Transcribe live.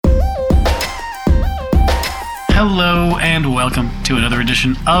Hello and welcome to another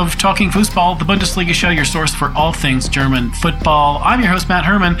edition of Talking Fußball, the Bundesliga show, your source for all things German football. I'm your host, Matt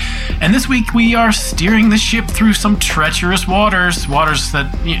Herman, and this week we are steering the ship through some treacherous waters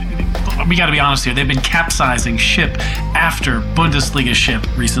that, we got to be honest here, they've been capsizing ship after Bundesliga ship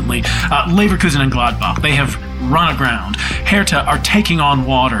recently. Leverkusen and Gladbach, they have run aground. Hertha are taking on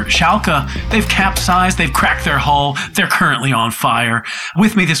water. Schalke, they've capsized, they've cracked their hull, they're currently on fire.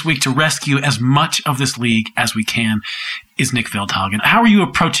 With me this week to rescue as much of this league as we can is Nick Veldhagen. How are you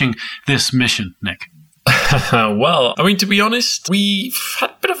approaching this mission, Nick? Well, I mean, to be honest, we've had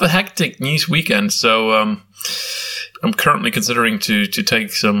a bit of a hectic news weekend, so I'm currently considering to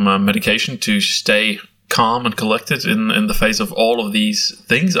take some medication to stay calm and collected in the face of all of these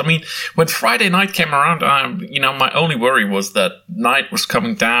things. I mean, when Friday night came around, my only worry was that night was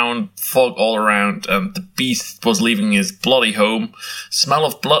coming down, fog all around, and the beast was leaving his bloody home. Smell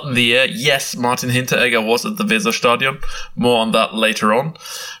of blood in the air. Yes, Martin Hinteregger was at the Weserstadion. More on that later on.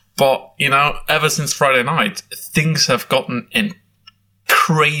 But, ever since Friday night, things have gotten in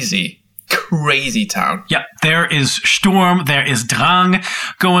crazy town. Yeah, there is Sturm, there is Drang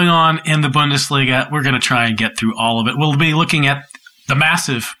going on in the Bundesliga. We're going to try and get through all of it. We'll be looking at the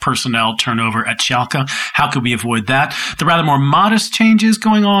massive personnel turnover at Schalke. How could we avoid that? The rather more modest changes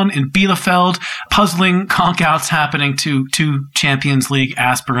going on in Bielefeld, puzzling conk-outs happening to two Champions League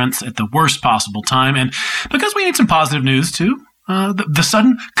aspirants at the worst possible time. And because we need some positive news too, the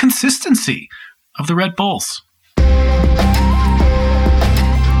sudden consistency of the Red Bulls.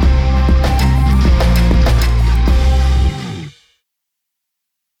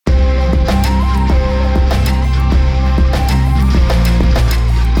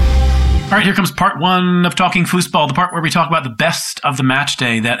 All right, here comes part one of Talking Fußball, the part where we talk about the best of the match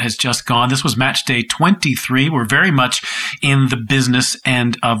day that has just gone. This was match day 23. We're very much in the business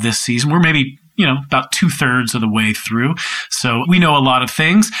end of this season. We're maybe, about 2/3 of the way through. So we know a lot of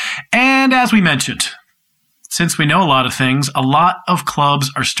things. And as we mentioned, since we know a lot of things, a lot of clubs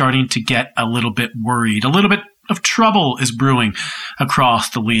are starting to get a little bit worried. A little bit of trouble is brewing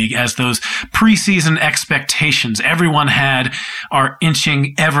across the league as those preseason expectations everyone had are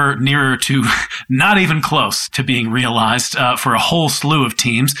inching ever nearer to not even close to being realized for a whole slew of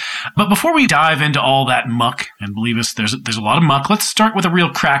teams. But before we dive into all that muck, and believe us, there's a lot of muck, let's start with a real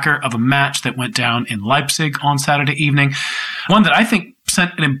cracker of a match that went down in Leipzig on Saturday evening. One that I think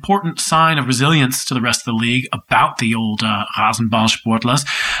sent an important sign of resilience to the rest of the league about the old Rasenballsportlers.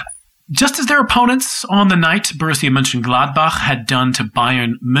 Just as their opponents on the night, Borussia Mönchengladbach, had done to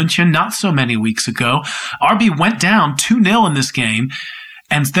Bayern München not so many weeks ago, RB went down 2-0 in this game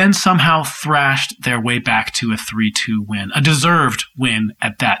and then somehow thrashed their way back to a 3-2 win. A deserved win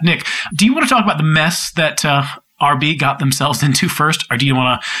at that. Nick, do you want to talk about the mess that RB got themselves into first, or do you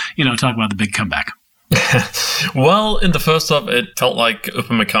want to talk about the big comeback? Well, in the first half, it felt like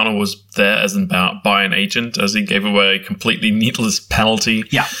Upamecano was there as a Bayern agent, as he gave away a completely needless penalty.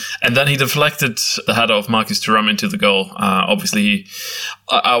 Yeah. And then he deflected the header of Marcus Thuram into the goal. Obviously,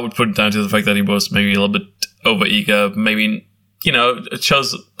 I would put it down to the fact that he was maybe a little bit overeager. Maybe, it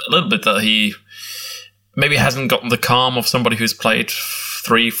shows a little bit that he maybe hasn't gotten the calm of somebody who's played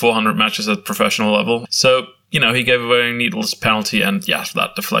 300-400 matches at professional level. So, he gave away a needless penalty, and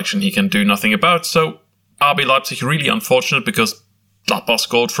that deflection he can do nothing about. So RB Leipzig really unfortunate because Gladbach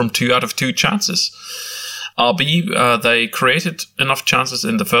scored from 2 out of 2 chances. RB, they created enough chances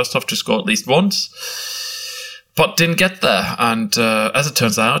in the first half to score at least once, but didn't get there. And as it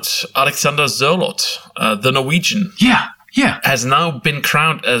turns out, Alexander Sørloth, the Norwegian, has now been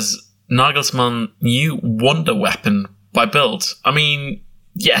crowned as Nagelsmann's new wonder weapon by Bild. I mean,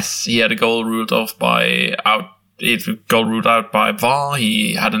 yes, he had a goal ruled out by VAR.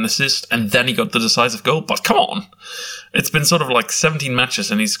 He had an assist, and then he got the decisive goal. But come on, it's been sort of like 17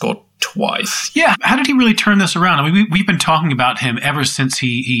 matches, and he scored twice. Yeah, how did he really turn this around? I mean, we've been talking about him ever since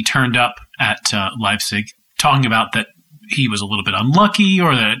he turned up at Leipzig, talking about that he was a little bit unlucky,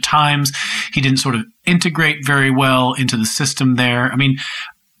 or that at times he didn't sort of integrate very well into the system there. I mean,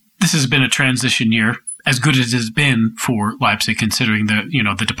 this has been a transition year, as good as it has been for Leipzig, considering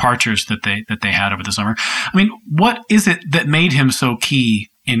the departures that they had over the summer. I mean, what is it that made him so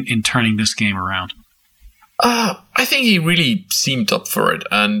key in turning this game around? I think he really seemed up for it,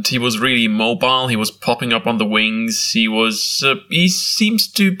 and he was really mobile. He was popping up on the wings. He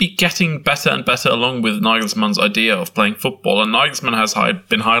seems to be getting better and better along with Nagelsmann's idea of playing football. And Nagelsmann has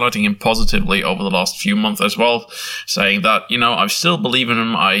been highlighting him positively over the last few months as well, saying that, I still believe in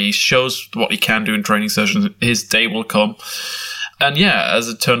him. He shows what he can do in training sessions. His day will come. And yeah, as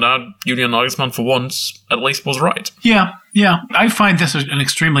it turned out, Julian Nagelsmann for once at least was right. Yeah. I find this an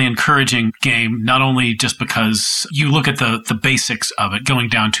extremely encouraging game, not only just because you look at the basics of it, going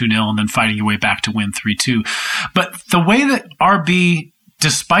down 2-0 and then fighting your way back to win 3-2, but the way that RB,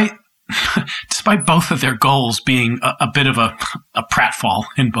 despite both of their goals being a bit of a pratfall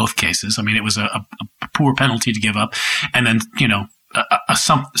in both cases. I mean, it was a poor penalty to give up, and then,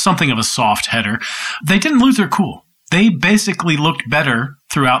 something of a soft header. They didn't lose their cool. They basically looked better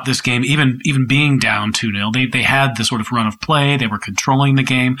throughout this game, even being down 2-0. They had the sort of run of play. They were controlling the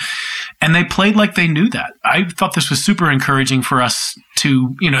game, and they played like they knew that. I thought this was super encouraging for us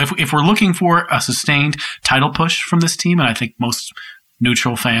to, if we're looking for a sustained title push from this team, and I think most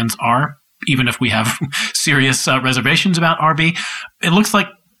neutral fans are, even if we have serious reservations about RB, it looks like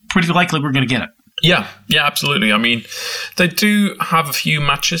pretty likely we're going to get it. Yeah, absolutely. I mean, they do have a few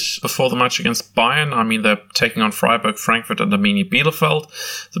matches before the match against Bayern. I mean, they're taking on Freiburg, Frankfurt, and Arminia Bielefeld.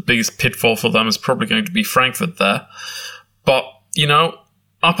 The biggest pitfall for them is probably going to be Frankfurt there. But,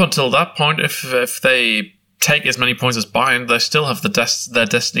 up until that point, if they take as many points as Bayern, they still have their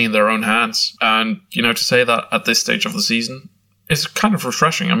destiny in their own hands. And, to say that at this stage of the season is kind of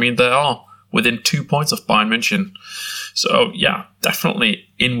refreshing. I mean, they are within 2 points of Bayern München. So, yeah, definitely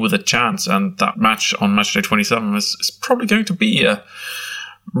in with a chance. And that match on matchday 27 is probably going to be a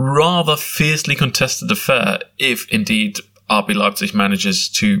rather fiercely contested affair if indeed RB Leipzig manages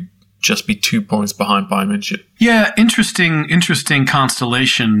to just be 2 points behind Bayern München. Yeah, interesting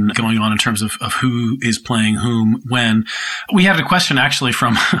constellation going on in terms of who is playing whom when. We had a question actually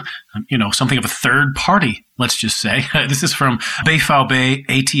from, something of a third party, let's just say. This is from BVB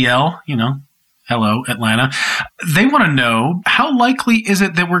ATL, hello, Atlanta. They want to know, how likely is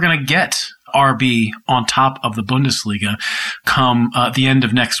it that we're going to get RB on top of the Bundesliga come the end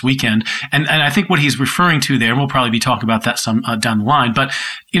of next weekend? And I think what he's referring to there, and we'll probably be talking about that some down the line, but,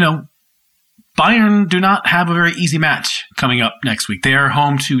 Bayern do not have a very easy match coming up next week. They are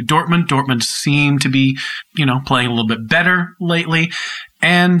home to Dortmund. Dortmund seem to be, playing a little bit better lately.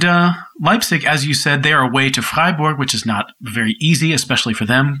 And Leipzig, as you said, they are away to Freiburg, which is not very easy, especially for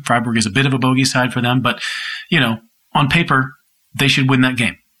them. Freiburg is a bit of a bogey side for them. But, on paper, they should win that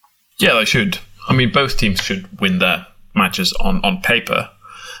game. Yeah, they should. I mean, both teams should win their matches on paper,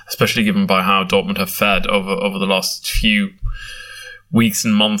 especially given by how Dortmund have fared over the last few weeks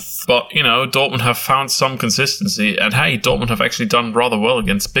and months. But, Dortmund have found some consistency, and hey, Dortmund have actually done rather well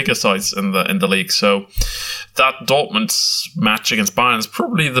against bigger sides in the league. So that Dortmund's match against Bayern is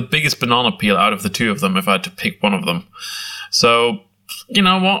probably the biggest banana peel out of the two of them if I had to pick one of them. So, you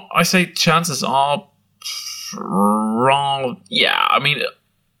know what? I say chances are wrong. Yeah, I mean,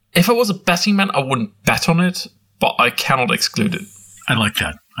 if I was a betting man, I wouldn't bet on it, but I cannot exclude it. I like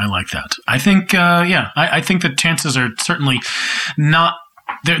that. I think, I think the chances are certainly not,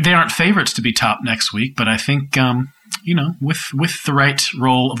 they aren't favorites to be top next week, but I think, with the right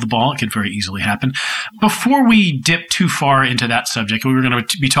roll of the ball, it could very easily happen. Before we dip too far into that subject, we were going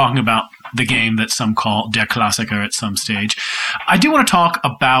to be talking about the game that some call Der Klassiker at some stage. I do want to talk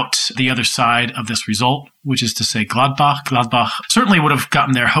about the other side of this result, which is to say Gladbach. Gladbach certainly would have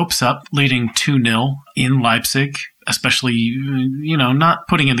gotten their hopes up leading 2-0 in Leipzig, especially, not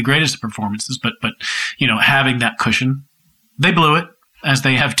putting in the greatest of performances, but having that cushion. They blew it, as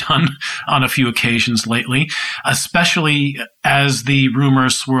they have done on a few occasions lately, especially as the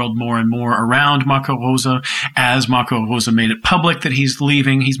rumors swirled more and more around Marco Rose, as Marco Rose made it public that he's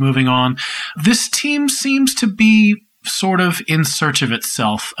leaving, he's moving on. This team seems to be sort of in search of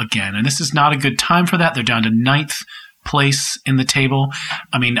itself again, and this is not a good time for that. They're down to 9th place in the table.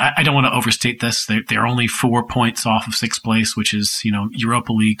 I mean, I don't want to overstate this. They're only 4 points off of 6th place, which is,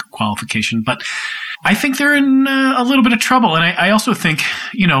 Europa League qualification. But I think they're in a little bit of trouble. And I also think,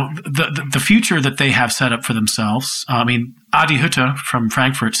 the future that they have set up for themselves. I mean, Adi Hütter from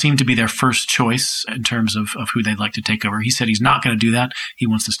Frankfurt seemed to be their first choice in terms of who they'd like to take over. He said he's not going to do that. He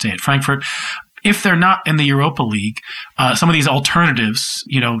wants to stay at Frankfurt. If they're not in the Europa League, some of these alternatives,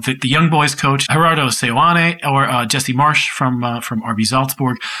 the young boys coach Gerardo Seoane or Jesse Marsch from RB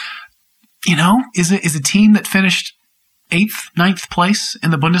Salzburg, is a team that finished 8th, 9th place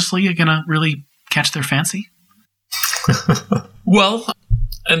in the Bundesliga going to really catch their fancy? Well,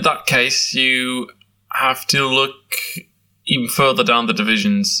 in that case, you have to look even further down the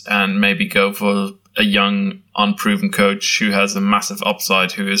divisions and maybe go for a young, unproven coach who has a massive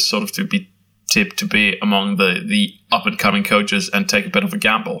upside, who is sort of to be tipped to be among the up-and-coming coaches and take a bit of a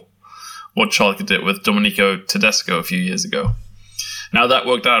gamble. What Schalke did with Domenico Tedesco a few years ago. Now, that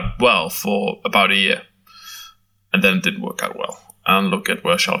worked out well for about a year, and then it didn't work out well. and look at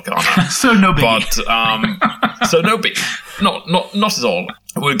where Schalke are now. So no biggie. But, so no biggie. Not at all.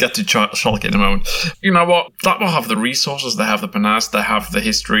 We'll get to Schalke in a moment. You know what? Gladbach have the resources, they have the panache, they have the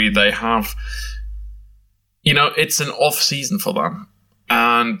history, they have... it's an off-season for them.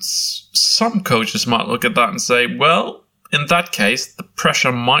 And some coaches might look at that and say, well, in that case, the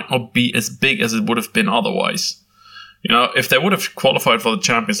pressure might not be as big as it would have been otherwise. If they would have qualified for the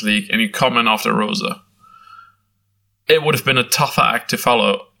Champions League and you come in after Rosa, it would have been a tougher act to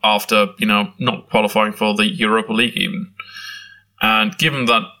follow after, not qualifying for the Europa League even. And given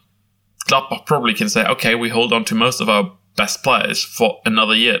that Gladbach probably can say, okay, we hold on to most of our best players for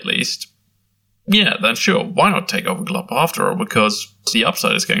another year at least, yeah, then sure, why not take over Gladbach after all? Because the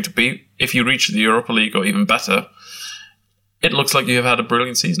upside is going to be, if you reach the Europa League or even better, it looks like you have had a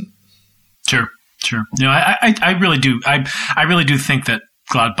brilliant season. Sure. I really do. I really do think that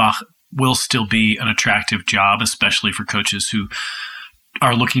Gladbach will still be an attractive job, especially for coaches who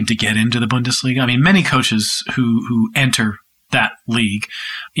are looking to get into the Bundesliga. I mean, many coaches who enter that league,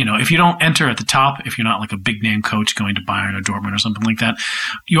 if you don't enter at the top, if you're not like a big name coach going to Bayern or Dortmund or something like that,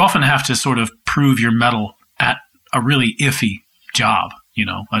 you often have to sort of prove your mettle at a really iffy job.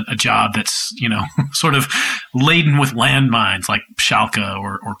 A job that's, sort of laden with landmines like Schalke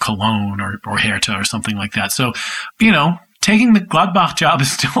or Cologne or Hertha or something like that. So, taking the Gladbach job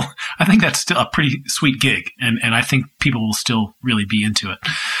is still, I think that's still a pretty sweet gig. And I think people will still really be into it.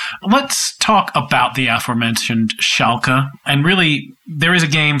 Let's talk about the aforementioned Schalke. And really, there is a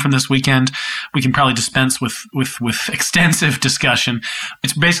game from this weekend. We can probably dispense with extensive discussion.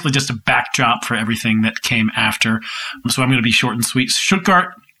 It's basically just a backdrop for everything that came after. So I'm going to be short and sweet.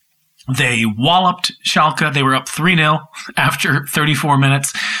 Stuttgart, they walloped Schalke. They were up 3-0 after 34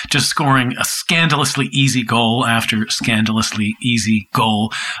 minutes, just scoring a scandalously easy goal after scandalously easy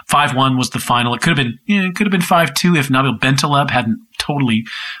goal. 5-1 was the final. It could have been 5-2 if Nabil Bentaleb hadn't totally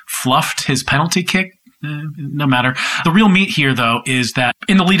fluffed his penalty kick. No matter. The real meat here, though, is that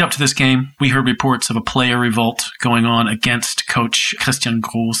in the lead up to this game, we heard reports of a player revolt going on against coach Christian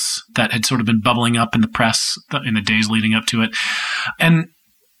Groß that had sort of been bubbling up in the press in the days leading up to it. And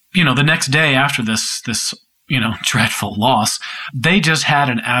the next day after this dreadful loss, they just had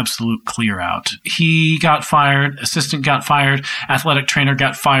an absolute clear out. He got fired, assistant got fired, athletic trainer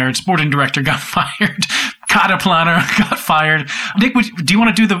got fired, sporting director got fired, Kader planner got fired. Nick, do you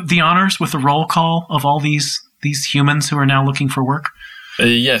want to do the honors with the roll call of all these humans who are now looking for work?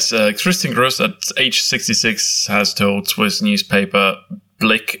 Yes, Christian Groß at age 66 has told Swiss newspaper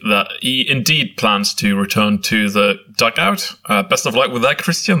Blick that he indeed plans to return to the dugout. Best of luck with that,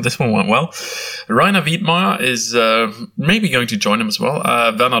 Christian. This one went well. Rainer Wiedmeyer is maybe going to join him as well.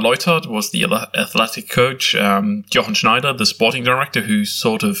 Werner Leutert was the athletic coach. Jochen Schneider, the sporting director, who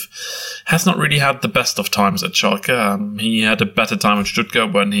sort of has not really had the best of times at Schalke. He had a better time at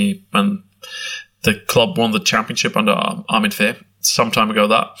Stuttgart when the club won the championship under Armin Fee. Some time ago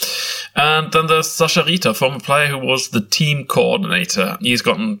that. And then there's Sascha Rita, former player who was the team coordinator. He's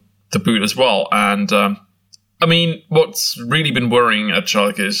gotten the boot as well. And, what's really been worrying at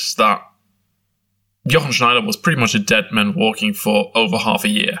Schalke is that Jochen Schneider was pretty much a dead man walking for over half a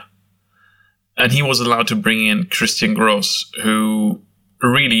year. And he was allowed to bring in Christian Groß, who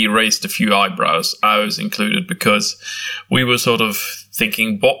really raised a few eyebrows, ours included, because we were sort of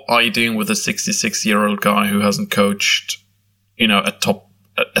thinking, what are you doing with a 66-year-old guy who hasn't coached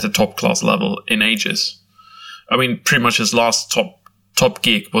at a top class level in ages? I mean, pretty much his last top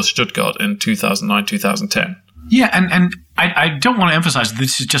gig was Stuttgart in 2009, 2010. Yeah, and I don't want to emphasize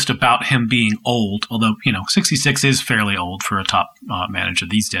this is just about him being old, although, 66 is fairly old for a top manager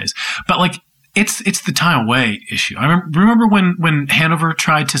these days. But it's the time away issue. I remember when Hanover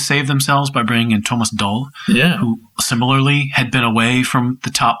tried to save themselves by bringing in Thomas Doll, who similarly had been away from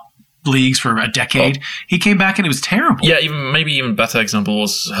the top leagues for a decade. He came back and it was terrible. Yeah, even better example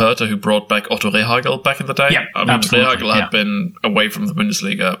was Hertha, who brought back Otto Rehagel back in the day. Yeah, Rehagel had been away from the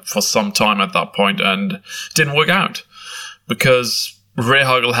Bundesliga for some time at that point and didn't work out because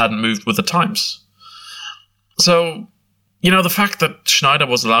Rehagel hadn't moved with the times. So, the fact that Schneider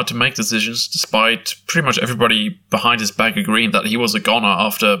was allowed to make decisions despite pretty much everybody behind his back agreeing that he was a goner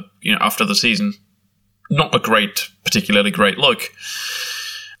after the season, not a particularly great look.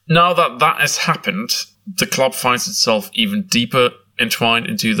 Now that has happened, the club finds itself even deeper entwined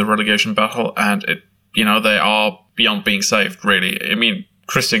into the relegation battle, and they are beyond being saved, really. I mean,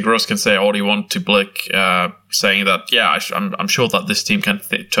 Christian Groß can say all he wants to Blick, saying that, I'm sure that this team can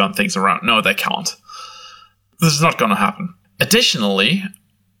turn things around. No, they can't. This is not going to happen. Additionally,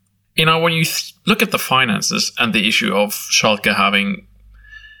 when you look at the finances and the issue of Schalke having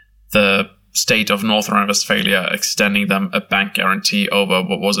the state of North Rhine-Westphalia, extending them a bank guarantee over,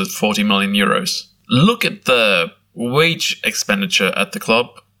 40 million euros. Look at the wage expenditure at the club.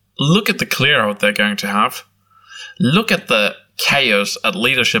 Look at the clear-out they're going to have. Look at the chaos at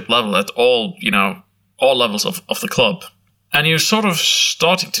leadership level at all levels of the club. And you're sort of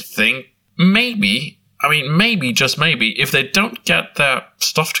starting to think, maybe, just maybe, if they don't get their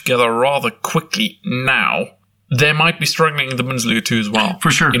stuff together rather quickly now, they might be struggling in the Bundesliga too as well.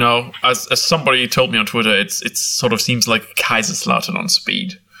 For sure. As somebody told me on Twitter, it sort of seems like Kaiserslautern on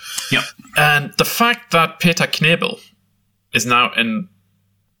speed. Yep. And the fact that Peter Knebel is now in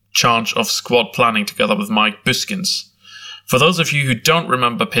charge of squad planning together with Mike Buskins. For those of you who don't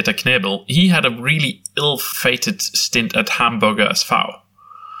remember Peter Knebel, he had a really ill-fated stint at Hamburger SV.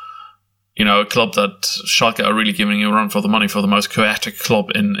 A club that Schalke are really giving a run for the money for the most chaotic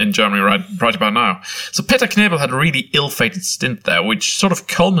club in Germany right about now. So Peter Knebel had a really ill-fated stint there, which sort of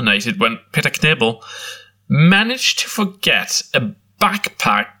culminated when Peter Knebel managed to forget a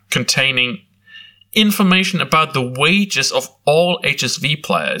backpack containing information about the wages of all HSV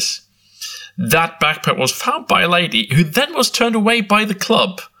players. That backpack was found by a lady who then was turned away by the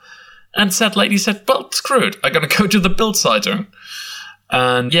club. And said lady said, well, screw it, I'm going to go to the Bild-Zeitung.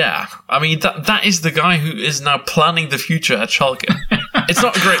 And yeah, that is the guy who is now planning the future at Schalke. It's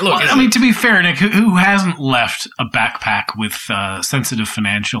not a great look, is it? To be fair, Nick, who hasn't left a backpack with sensitive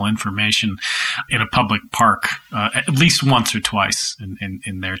financial information in a public park at least once or twice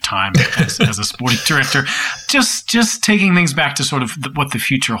in their time as a sporting director? Just taking things back to sort of what the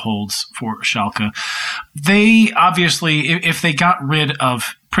future holds for Schalke. They obviously, if they got rid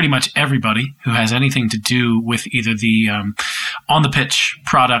of pretty much everybody who has anything to do with either the on the pitch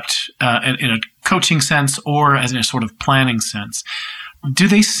product in a coaching sense or as in a sort of planning sense, do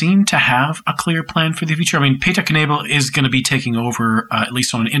they seem to have a clear plan for the future? Peter Knebel is going to be taking over, at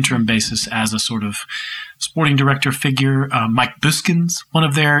least on an interim basis, as a sort of sporting director figure. Mike Buskins, one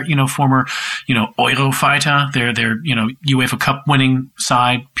of their, former, Eurofighter, their UEFA Cup winning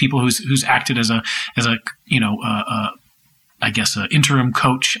side, people who's acted as a interim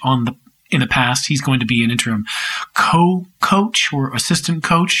coach in the past. He's going to be an interim co-coach or assistant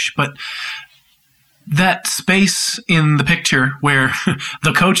coach, but that space in the picture where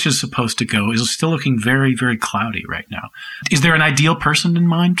the coach is supposed to go is still looking very, very cloudy right now. Is there an ideal person in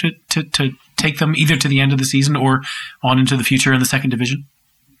mind to take them either to the end of the season or on into the future in the second division?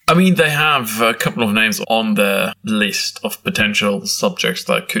 They have a couple of names on their list of potential subjects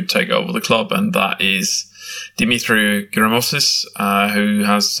that could take over the club, and that is Dimitri Gramosis, who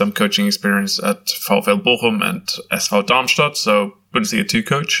has some coaching experience at VfL Bochum and SV Darmstadt, so Bundesliga 2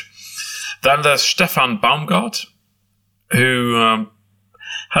 coach. Then there's Stefan Baumgart, who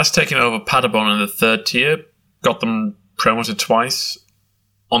has taken over Paderborn in the third tier, got them promoted twice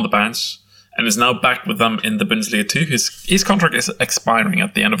on the bounce, and is now back with them in the Bundesliga 2. His contract is expiring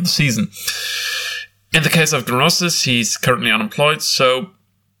at the end of the season. In the case of Gramosis, he's currently unemployed, so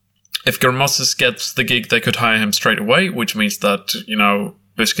if Gramosis gets the gig, they could hire him straight away, which means that,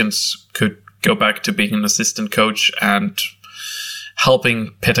 Buskins could go back to being an assistant coach and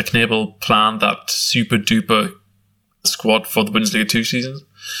helping Peter Knebel plan that super duper squad for the Bundesliga 2 season.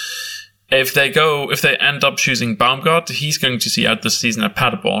 If they end up choosing Baumgart, he's going to see out the season at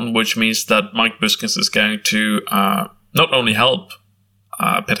Paderborn, which means that Mike Buskins is going to not only help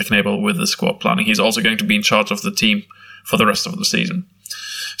Peter Knebel with the squad planning, he's also going to be in charge of the team for the rest of the season.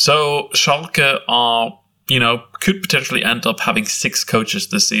 So Schalke could potentially end up having 6 coaches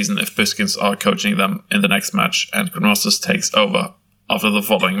this season if Buskins are coaching them in the next match and Gramosis takes over after the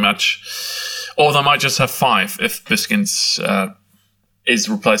following match. Or they might just have 5 if Buskins is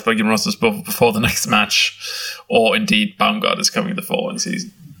replaced by Gramosis before the next match, or indeed Baumgart is coming the following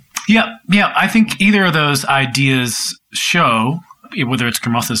season. Yeah. I think either of those ideas show, whether it's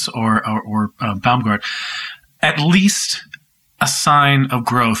Gramosis or Baumgart, at least a sign of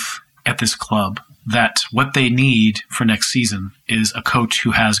growth at this club, that what they need for next season is a coach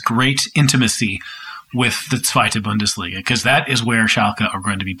who has great intimacy with the Zweite Bundesliga, because that is where Schalke are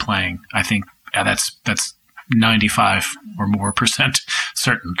going to be playing. I think that's 95 or more %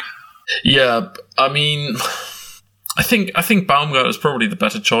 certain. Yeah, I think Baumgart is probably the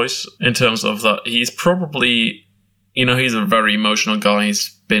better choice in terms of that. He's probably, he's a very emotional guy. He's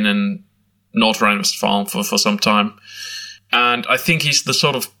been in North Rhine-Westphalia for some time. And I think he's the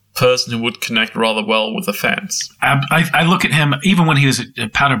sort of person who would connect rather well with the fans. I look at him, even when he was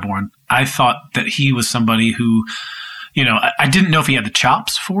at Paderborn, I thought that he was somebody who, I didn't know if he had the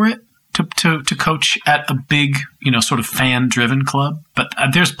chops for it to coach at a big, sort of fan-driven club. But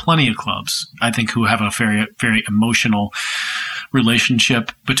there's plenty of clubs, I think, who have a very, very emotional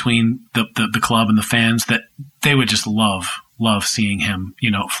relationship between the club and the fans that they would just love seeing him,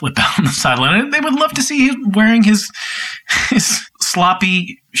 flip out on the sideline. And they would love to see him wearing his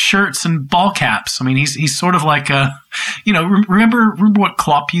sloppy shirts and ball caps. I mean, he's sort of like remember what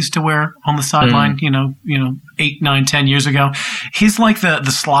Klopp used to wear on the sideline, 8, 9, 10 years ago? He's like the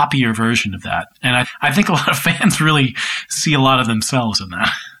sloppier version of that. And I think a lot of fans really see a lot of themselves in that.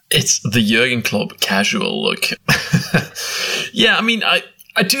 It's the Jurgen Klopp casual look. Yeah, I mean, I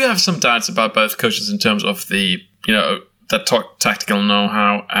do have some doubts about both coaches in terms of the, that tactical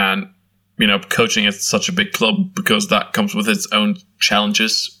know-how and, coaching at such a big club, because that comes with its own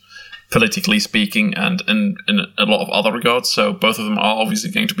challenges, politically speaking, and in a lot of other regards. So both of them are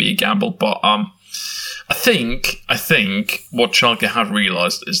obviously going to be a gamble. But I think what Schalke have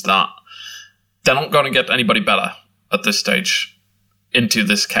realized is that they're not going to get anybody better at this stage into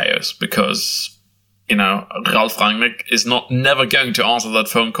this chaos, because Ralf Rangnick is never going to answer that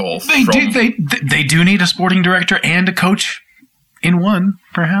phone call. They do need a sporting director and a coach in one,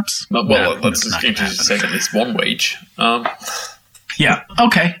 perhaps. Well, that's just going to say that it's one wage. Yeah.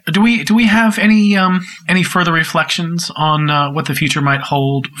 Okay. Do we have any further reflections on what the future might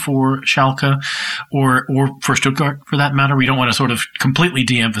hold for Schalke or for Stuttgart, for that matter? We don't want to sort of completely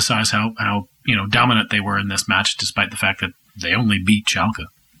de-emphasize how dominant they were in this match, despite the fact that they only beat Schalke.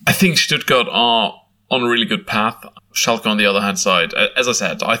 I think Stuttgart are on a really good path. Schalke, on the other hand side, as I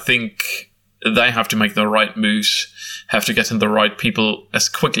said, I think they have to make the right moves, have to get in the right people as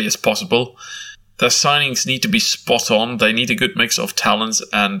quickly as possible. Their signings need to be spot on. They need a good mix of talents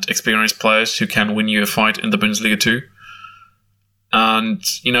and experienced players who can win you a fight in the Bundesliga too. And,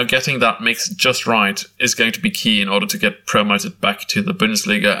 getting that mix just right is going to be key in order to get promoted back to the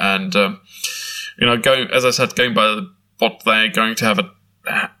Bundesliga. And, going by what they're going to have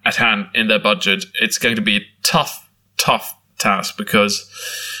at hand in their budget, it's going to be a tough task, because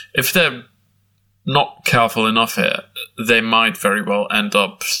if they're not careful enough here, they might very well end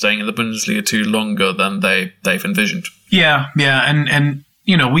up staying in the Bundesliga too longer than they've envisioned. Yeah, and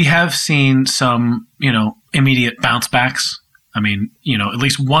we have seen some immediate bounce backs. I mean, at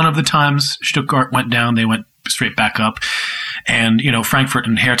least one of the times Stuttgart went down, they went straight back up, and Frankfurt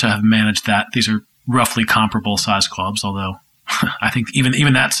and Hertha have managed that. These are roughly comparable size clubs, although I think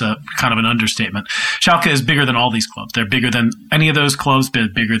even that's a kind of an understatement. Schalke is bigger than all these clubs. They're bigger than any of those clubs. They're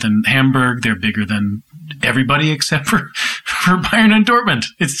bigger than Hamburg. They're bigger than everybody except for Bayern and Dortmund.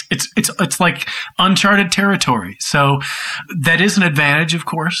 It's like uncharted territory. So that is an advantage, of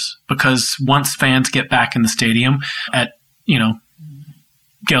course, because once fans get back in the stadium at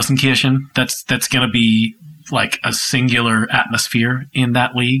Gelsenkirchen, that's going to be like a singular atmosphere in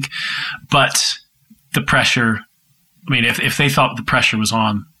that league. But the pressure, I mean, if they thought the pressure was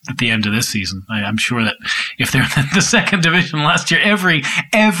on at the end of this season, I'm sure that if they're in the second division last year,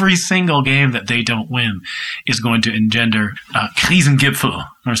 every single game that they don't win is going to engender Krisengipfel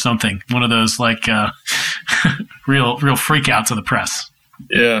or something. One of those like real freakouts of the press.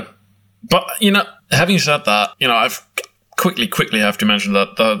 Yeah. But, having said that, I've quickly have to mention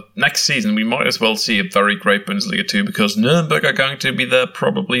that the next season we might as well see a very great Bundesliga too, because Nuremberg are going to be there,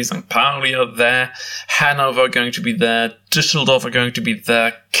 probably St. Pauli are there, Hanover are going to be there, Düsseldorf are going to be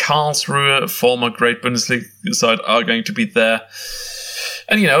there, Karlsruhe, former great Bundesliga side, are going to be there.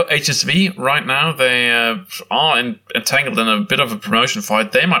 And, HSV, right now, they are entangled in a bit of a promotion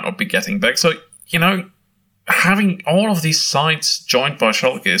fight. They might not be getting back. So, having all of these sides joined by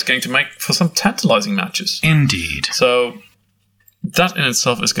Schalke is going to make for some tantalizing matches. Indeed. So that in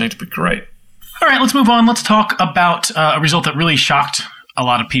itself is going to be great. All right, let's move on. Let's talk about a result that really shocked a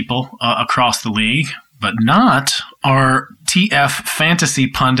lot of people across the league, but not our TF fantasy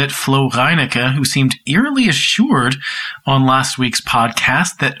pundit Flo Reinecke, who seemed eerily assured on last week's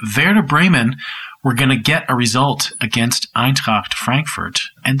podcast that Werder Bremen were going to get a result against Eintracht Frankfurt.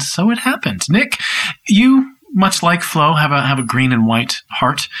 And so it happened. Nick, you, much like Flo, have a green and white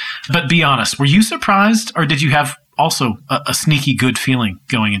heart. But be honest, were you surprised, or did you have also a sneaky good feeling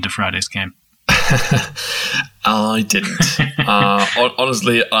going into Friday's game? I didn't.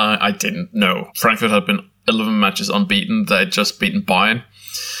 Honestly, I didn't. No. Frankfurt had been 11 matches unbeaten. They had just beaten Bayern.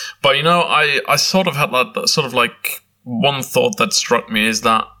 But, I sort of had that sort of like one thought that struck me is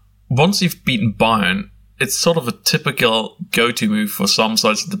that once you've beaten Bayern, it's sort of a typical go-to move for some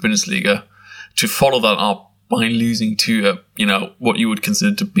sides of the Bundesliga to follow that up by losing to, what you would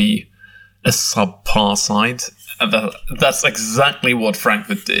consider to be a subpar side. And that's exactly what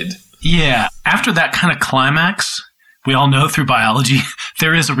Frankfurt did. Yeah. After that kind of climax, we all know through biology,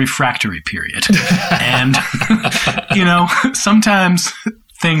 there is a refractory period. And, sometimes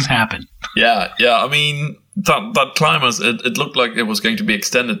things happen. Yeah. I mean, that climax, it looked like it was going to be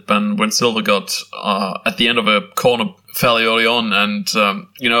extended when Silva got at the end of a corner fairly early on, and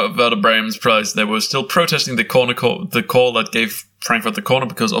Werder Bremen's players, they were still protesting the call that gave Frankfurt the corner,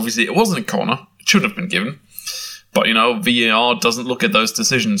 because obviously it wasn't a corner, it should have been given. But VAR doesn't look at those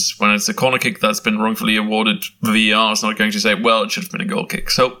decisions. When it's a corner kick that's been wrongfully awarded, VAR is not going to say, well, it should have been a goal kick.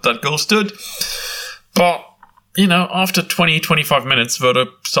 So that goal stood. But after 20-25 minutes, Werder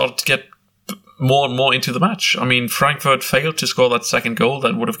started to get more and more into the match. I mean, Frankfurt failed to score that second goal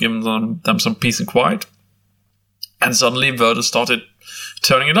that would have given them some peace and quiet. And suddenly Werder started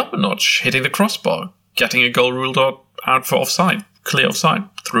turning it up a notch, hitting the crossbar, getting a goal ruled out for offside, clear offside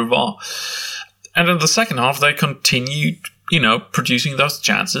through VAR. And in the second half, they continued, producing those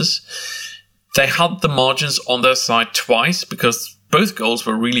chances. They had the margins on their side twice because both goals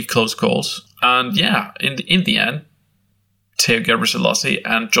were really close goals. And yeah, in the end, Theo Gebrselassie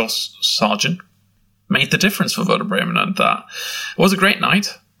and Josh Sargent made the difference for Werder Bremen. And it was a great night,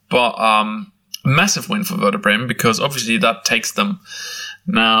 but massive win for Werder Bremen, because obviously that takes them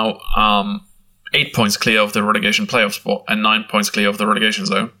now 8 points clear of the relegation playoff spot and 9 points clear of the relegation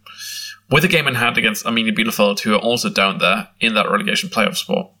zone, with a game in hand against Arminia Bielefeld, who are also down there in that relegation playoff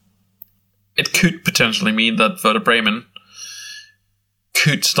spot. It could potentially mean that Werder Bremen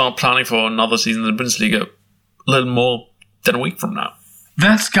could start planning for another season in the Bundesliga a little more than a week from now.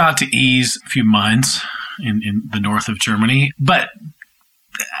 That's got to ease a few minds in the north of Germany. But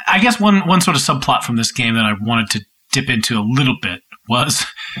I guess one sort of subplot from this game that I wanted to dip into a little bit was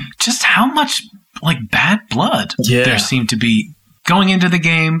just how much bad blood there seemed to be going into the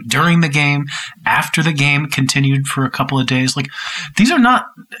game, during the game, after the game continued for a couple of days. These are not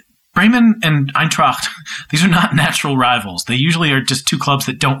Bremen and Eintracht. These are not natural rivals. They usually are just two clubs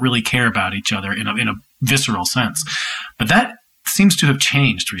that don't really care about each other in a visceral sense. But that seems to have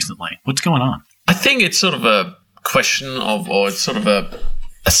changed recently. What's going on? I think it's sort of a question of, or it's sort of a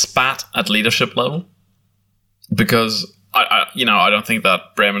spat at leadership level, because I don't think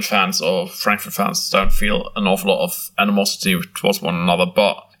that Bremen fans or Frankfurt fans don't feel an awful lot of animosity towards one another.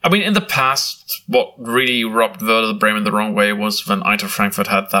 But I mean, in the past, what really rubbed Werder Bremen the wrong way was when Eintracht Frankfurt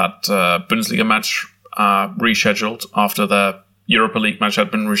had that Bundesliga match rescheduled after the Europa League match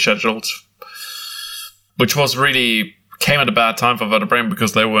had been rescheduled, which came at a bad time for Werder Bremen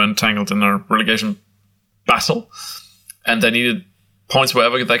because they were entangled in a relegation battle and they needed points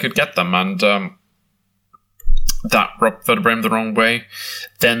wherever they could get them, and that rubbed Werder Bremen the wrong way.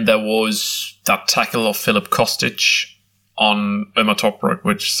 Then there was that tackle of Filip Kostic on Ömer Toprak,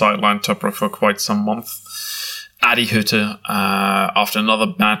 which sidelined Toprak for quite some months. Adi Hütte, after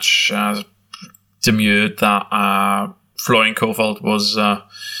another match, demurred that Florian Kohfeldt was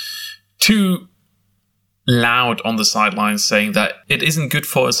too loud on the sidelines, saying that it isn't good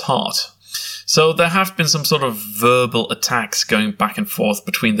for his heart. So there have been some sort of verbal attacks going back and forth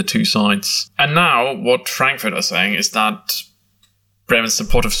between the two sides. And now what Frankfurt are saying is that Bremen's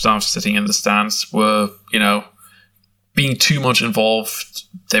supportive staff sitting in the stands were, being too much involved.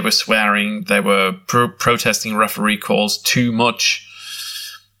 They were swearing. They were protesting referee calls too much.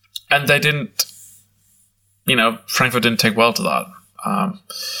 And they didn't, Frankfurt didn't take well to that.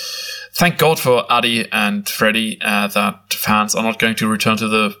 Thank God for Adi and Freddie that fans are not going to return to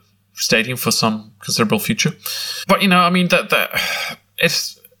the stadium for some considerable future. But,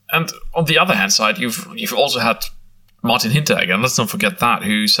 it's, and on the other hand side, you've also had Martin Hinteregger, and let's not forget that,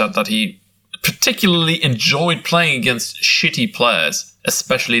 who said that he particularly enjoyed playing against shitty players,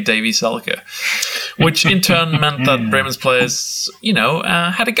 especially Davy Selke, which in turn meant that Bremen's players,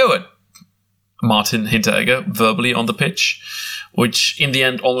 had a go at Martin Hinteregger verbally on the pitch, which in the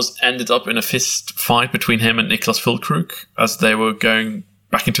end almost ended up in a fist fight between him and Niklas Füllkrug as they were going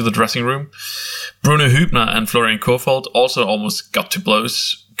back into the dressing room. Bruno Hübner and Florian Kohfeldt also almost got to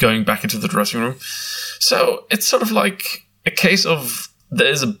blows going back into the dressing room. So it's sort of like a case of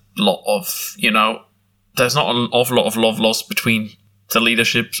there's a lot of, there's not an awful lot of love lost between the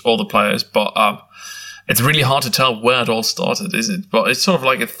leaderships or the players, but it's really hard to tell where it all started, is it? But it's sort of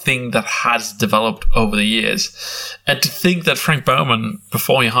like a thing that has developed over the years. And to think that Frank Baumann,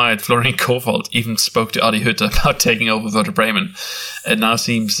 before he hired Florian Kohfeldt, even spoke to Adi Hütte about taking over Werder Bremen, it now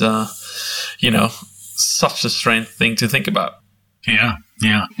seems, such a strange thing to think about. Yeah.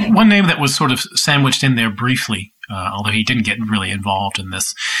 One name that was sort of sandwiched in there briefly, although he didn't get really involved in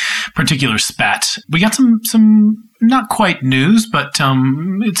this particular spat. We got some not quite news, but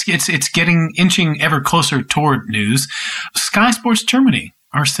it's inching ever closer toward news. Sky Sports Germany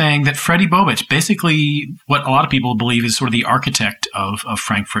are saying that Freddy Bobic, basically what a lot of people believe is sort of the architect of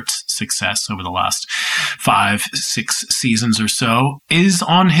Frankfurt's success over the last 5-6 seasons or so, is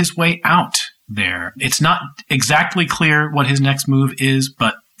on his way out. there. It's not exactly clear what his next move is,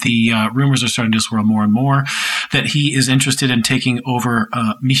 but the rumors are starting to swirl more and more that he is interested in taking over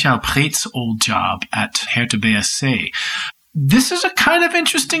Michael Preet's old job at Hertha BSC. This is a kind of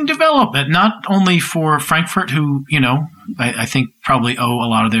interesting development, not only for Frankfurt, who, I think probably owe a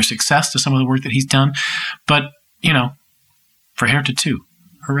lot of their success to some of the work that he's done, but, for Hertha too.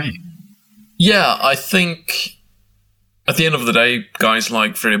 Hooray. Yeah, I think at the end of the day, guys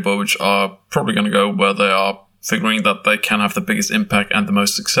like Frede Bobic are probably going to go where they are figuring that they can have the biggest impact and the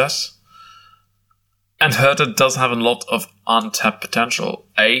most success. And Hertha does have a lot of untapped potential.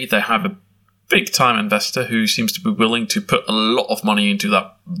 They have a big-time investor who seems to be willing to put a lot of money into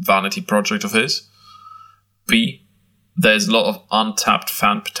that vanity project of his. B, there's a lot of untapped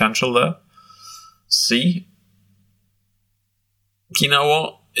fan potential there. C, you know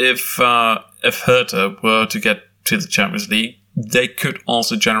what? If Hertha were to get to the Champions League, they could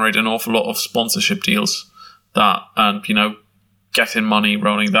also generate an awful lot of sponsorship deals and get in money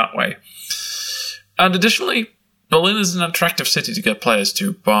rolling that way. And additionally, Berlin is an attractive city to get players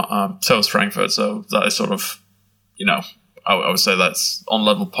to, but so is Frankfurt. So that is sort of, I would say that's on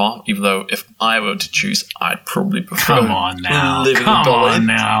level par. Even though if I were to choose, I'd probably prefer living in Berlin. Come on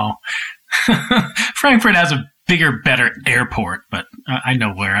now. Frankfurt has a bigger, better airport, but I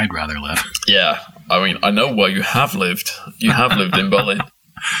know where I'd rather live. Yeah, I mean, I know where you have lived. You have lived in Berlin.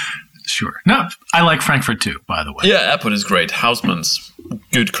 Sure. No, I like Frankfurt too, by the way. Yeah, airport is great. Hausmann's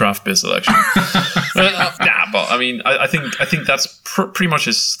good craft beer selection. But I mean, I think that's pretty much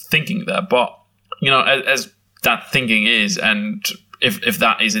his thinking there. But as that thinking is, and if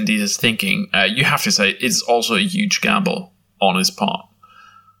that is indeed his thinking, you have to say it's also a huge gamble on his part,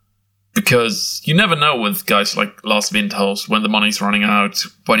 because you never know with guys like Lars Windhaus when the money's running out,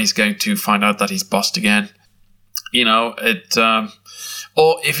 when he's going to find out that he's bust again.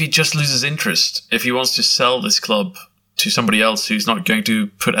 Or if he just loses interest, if he wants to sell this club to somebody else who's not going to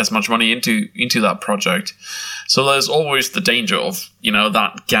put as much money into that project. So there's always the danger of,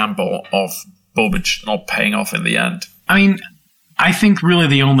 that gamble of Bobic not paying off in the end. I mean, I think really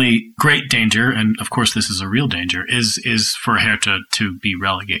the only great danger, and of course this is a real danger, is for Hertha to be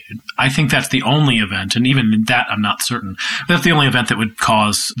relegated. I think that's the only event, and even that I'm not certain, that's the only event that would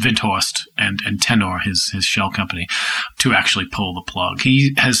cause Windhorst and Tenor, his shell company, to actually pull the plug.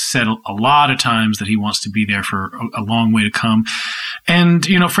 He has said a lot of times that he wants to be there for a long way to come. And,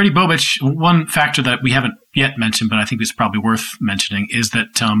 Frede Bobic, one factor that we haven't yet mentioned, but I think it's probably worth mentioning, is that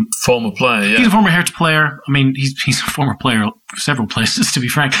former player, yeah. He's a former Hertha player. I mean, he's a former player several places, to be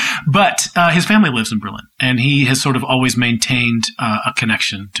frank. But his family lives in Berlin, and he has sort of always maintained a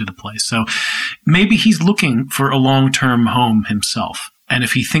connection to the place. So maybe he's looking for a long-term home himself. And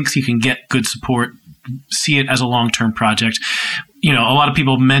if he thinks he can get good support, see it as a long-term project. A lot of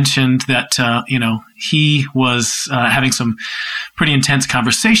people mentioned that, he was having some pretty intense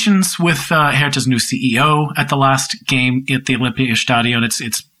conversations with Hertha's new CEO at the last game at the Olympiastadion.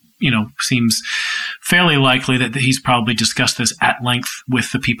 It's seems fairly likely that he's probably discussed this at length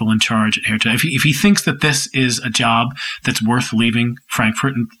with the people in charge at Hertha. If he thinks that this is a job that's worth leaving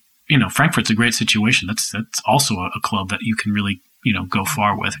Frankfurt, and Frankfurt's a great situation. That's also a club that you can really go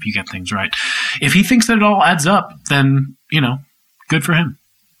far with if you get things right. If he thinks that it all adds up, then good for him.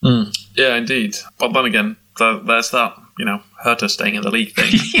 Yeah, indeed. But then again, there's that Hertha staying in the league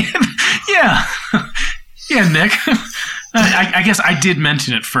thing. Yeah, Nick. I guess I did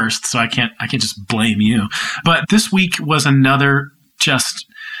mention it first, so I can't just blame you. But this week was another just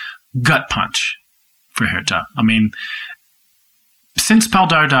gut punch for Hertha. I mean, since Pál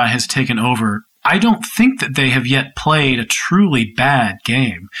Dardai has taken over, I don't think that they have yet played a truly bad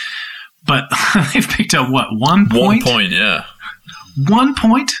game. But they've picked up, 1 point? 1 point, yeah. 1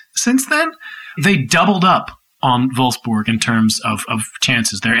 point since then? They doubled up on Wolfsburg in terms of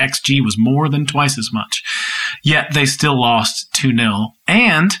chances. Their XG was more than twice as much. Yet they still lost 2-0.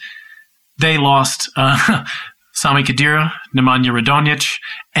 And they lost Sami Khedira, Nemanja Radonjic,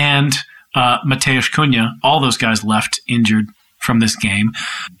 and Mateusz Cunha. All those guys left injured from this game.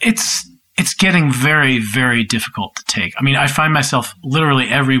 It's getting very, very difficult to take. I mean, I find myself literally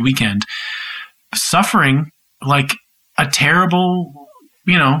every weekend suffering like a terrible,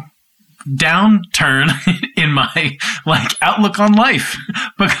 downturn in my outlook on life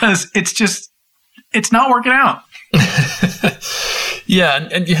because it's not working out. Yeah,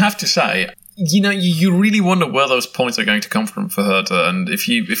 and you have to say, you really wonder where those points are going to come from for Hertha. And if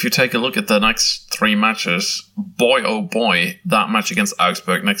you take a look at the next 3 matches, boy oh boy, that match against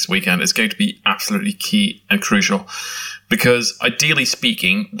Augsburg next weekend is going to be absolutely key and crucial. Because ideally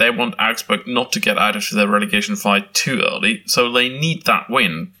speaking, they want Augsburg not to get out of the relegation fight too early, so they need that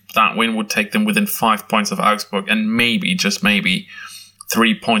win that win would take them within 5 points of Augsburg and maybe, just maybe,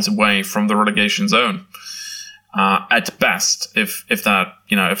 3 points away from the relegation zone. At best, if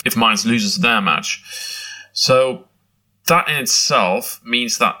Mainz loses their match. So that in itself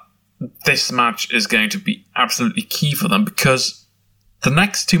means that this match is going to be absolutely key for them, because the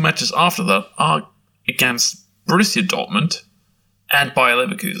next 2 matches after that are against Borussia Dortmund and Bayer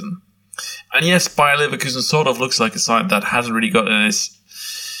Leverkusen. And yes, Bayer Leverkusen sort of looks like a side that hasn't really gotten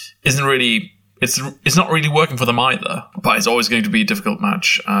it's not really working for them either, but it's always going to be a difficult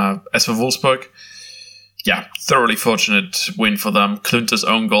match. As for Wolfsburg, yeah, thoroughly fortunate win for them. Klünter's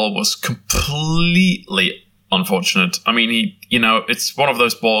own goal was completely unfortunate. I mean, it's one of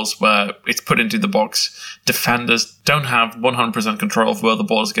those balls where it's put into the box. Defenders don't have 100% control of where the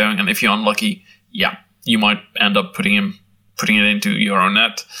ball is going, and if you're unlucky, yeah, you might end up putting it into your own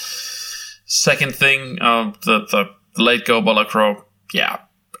net. Second thing, the late goal by Lacroix, yeah,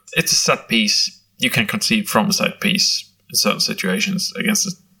 it's a set piece. You can concede from a set piece in certain situations against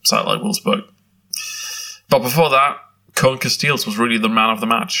a side like Wolfsburg. But before that, Koen Casteels was really the man of the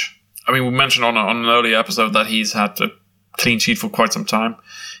match. I mean, we mentioned on an earlier episode that he's had a clean sheet for quite some time.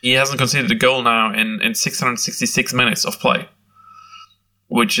 He hasn't conceded a goal now in 666 minutes of play,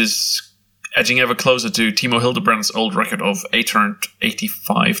 which is edging ever closer to Timo Hildebrandt's old record of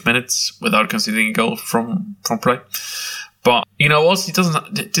 885 minutes without conceding a goal from play. But, whilst he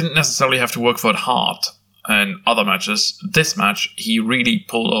didn't necessarily have to work for it hard in other matches, this match, he really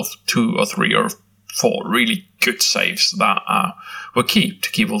pulled off 2 or 3 or 4 really good saves that were key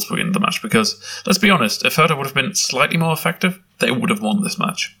to keep Wolfsburg in the match. Because, let's be honest, if Hertha would have been slightly more effective, they would have won this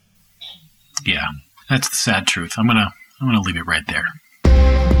match. Yeah, that's the sad truth. I'm gonna leave it right there.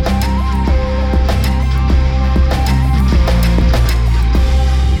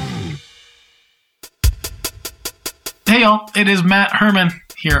 Hey y'all, it is Matt Herman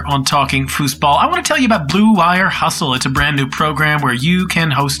here on Talking Foosball. I want to tell you about Blue Wire Hustle. It's a brand new program where you can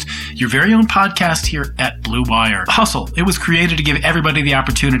host your very own podcast here at Blue Wire. Hustle, it was created to give everybody the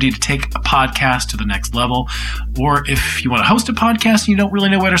opportunity to take a podcast to the next level. Or if you want to host a podcast and you don't really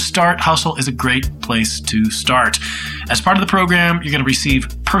know where to start, Hustle is a great place to start. As part of the program, you're going to receive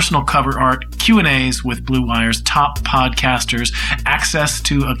personal cover art, Q&As with Blue Wire's top podcasters, access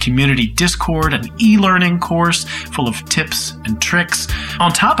to a community Discord, an e-learning course full of tips and tricks.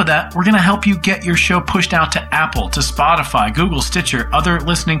 On top of that, we're going to help you get your show pushed out to Apple, to Spotify, Google, Stitcher, other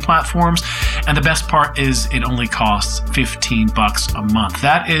listening platforms. And the best part is it only costs $15 a month.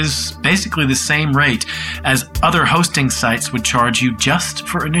 That is basically the same rate as other hosting sites would charge you just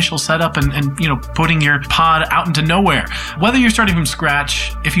for initial setup and putting your pod out into nowhere. Whether you're starting from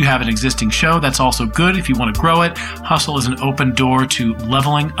scratch, if you have an existing show, that's also good. If you want to grow it, Hustle is an open door to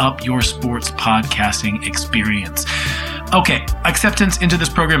leveling up your sports podcasting experience. Okay, acceptance into this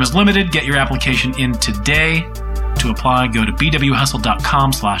program is limited. Get your application in today. To apply, go to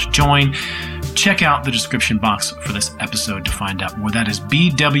bwhustle.com/join. Check out the description box for this episode to find out more. That is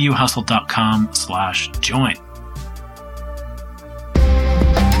bwhustle.com/join.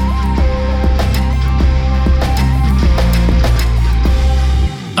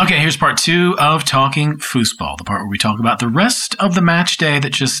 Okay, here's part 2 of Talking Foosball, the part where we talk about the rest of the match day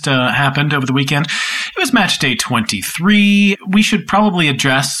that just happened over the weekend. It was match day 23. We should probably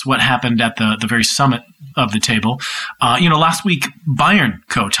address what happened at the very summit of the table. Last week, Bayern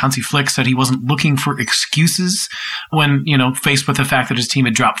coach Hansi Flick said he wasn't looking for excuses when, faced with the fact that his team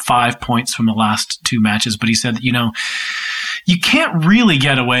had dropped 5 points from the last 2 matches. But he said that, you can't really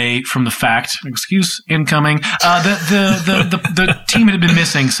get away from the fact, excuse incoming, that the team had been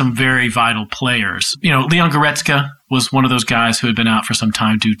missing some very vital players. Leon Goretzka was one of those guys who had been out for some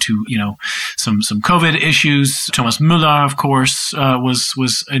time due to, some COVID issues. Thomas Müller, of course,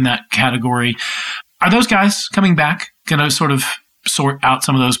 was in that category. Are those guys coming back going to sort of sort out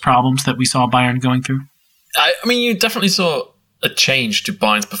some of those problems that we saw Bayern going through? I mean, you definitely saw a change to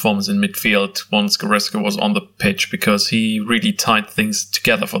Bayern's performance in midfield once Goretzka was on the pitch, because he really tied things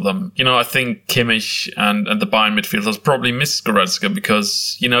together for them. I think Kimmich and the Bayern midfielders probably miss Goretzka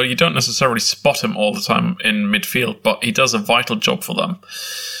because, you don't necessarily spot him all the time in midfield, but he does a vital job for them.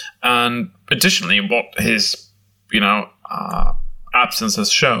 And additionally, what his, absence has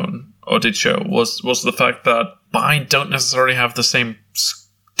shown, or did show, was the fact that Bayern don't necessarily have the same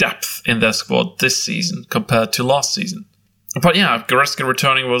depth in their squad this season compared to last season. But yeah, Goretzka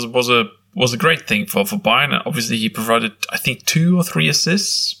returning was a great thing for Bayern. Obviously, he provided, I think, 2 or 3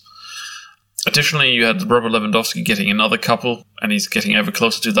 assists. Additionally, you had Robert Lewandowski getting another couple, and he's getting ever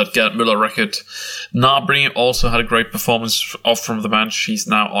closer to that Gerd Müller record. Gnabry also had a great performance off from the bench. He's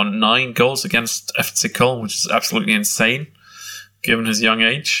now on 9 goals against FC Köln, which is absolutely insane. given his young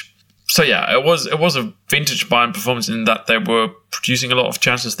age. So yeah, it was a vintage Bayern performance in that they were producing a lot of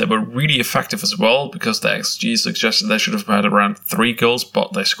chances. They were really effective as well, because the XG suggested they should have had around 3 goals,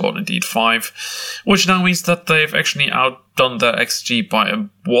 but they scored indeed 5, which now means that they've actually outdone their XG by a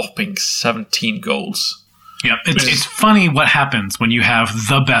whopping 17 goals. Yeah, it's funny what happens when you have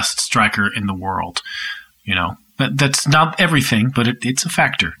the best striker in the world. You know, that's not everything, but it's a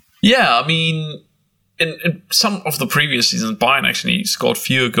factor. Yeah, I mean, in some of the previous seasons, Bayern actually scored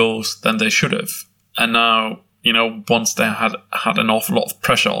fewer goals than they should have. And now, you know, once they had an awful lot of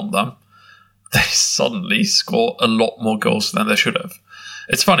pressure on them, they suddenly score a lot more goals than they should have.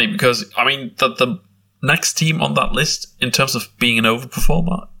 It's funny because, I mean, the next team on that list, in terms of being an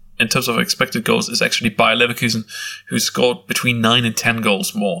overperformer, in terms of expected goals, is actually Bayer Leverkusen, who scored between 9 and 10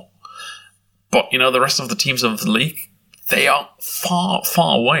 goals more. But, you know, the rest of the teams of the league, they are far,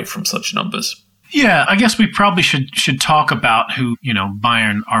 far away from such numbers. Yeah, I guess we probably should talk about who, you know,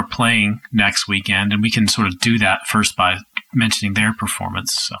 Bayern are playing next weekend, and we can sort of do that first by mentioning their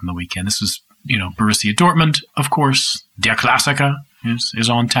performance on the weekend. This was, you know, Borussia Dortmund, of course. Der Klassiker is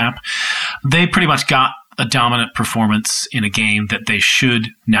on tap. They pretty much got a dominant performance in a game that they should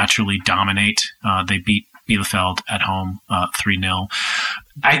naturally dominate. They beat Bielefeld at home 3-0.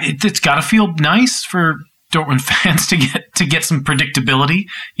 It's got to feel nice for Dortmund fans to get some predictability.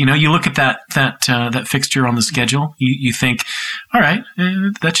 You know, you look at that fixture on the schedule, you think, all right,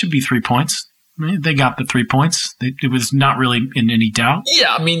 that should be 3 points. They got the 3 points. It was not really in any doubt.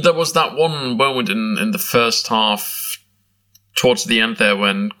 Yeah, I mean, there was that one moment in the first half, towards the end there,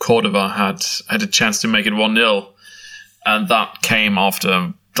 when Cordova had a chance to make it 1-0, and that came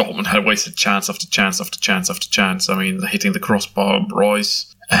after Dortmund had wasted chance after chance after chance after chance. I mean, hitting the crossbar,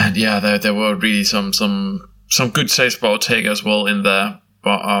 Royce. And yeah, there were really some good saves by Ortega as well in there.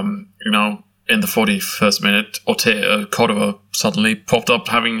 But, you know, in the 41st minute, Cordova suddenly popped up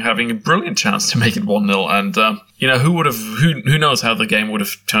having a brilliant chance to make it 1-0. And, you know, who knows how the game would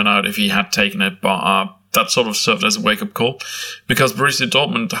have turned out if he had taken it. But that sort of served as a wake-up call, because Borussia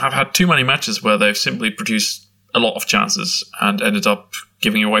Dortmund have had too many matches where they've simply produced a lot of chances and ended up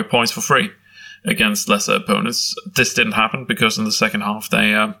giving away points for free against lesser opponents. This didn't happen because in the second half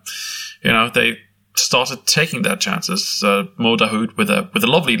they started taking their chances. Mo Dahoud with a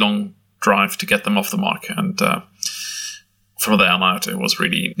lovely long drive to get them off the mark, and from there on out, it was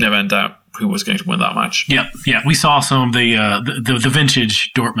really never in doubt who was going to win that match. Yeah. We saw some of the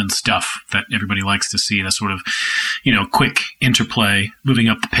vintage Dortmund stuff that everybody likes to see. The sort of, you know, quick interplay, moving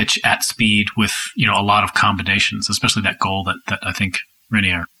up the pitch at speed with, you know, a lot of combinations, especially that goal that I think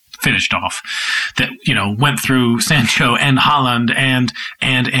Renier finished off, that, you know, went through Sancho and Haaland and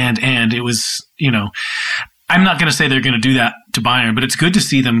it was, you know, I'm not going to say they're going to do that to Bayern, but it's good to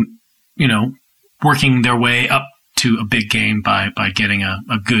see them, you know, working their way up to a big game by getting a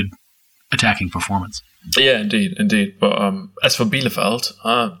good attacking performance. Yeah, indeed. But as for Bielefeld,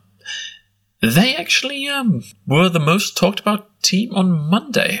 they actually were the most talked about team on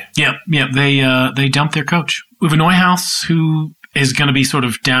Monday. Yeah. They dumped their coach, Uwe Neuhaus, who is going to be sort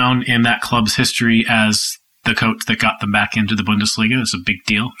of down in that club's history as the coach that got them back into the Bundesliga. It's a big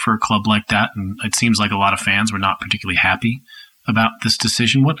deal for a club like that, and it seems like a lot of fans were not particularly happy about this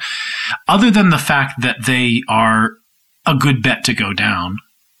decision. What, other than the fact that they are a good bet to go down,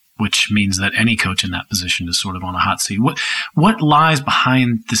 which means that any coach in that position is sort of on a hot seat. What lies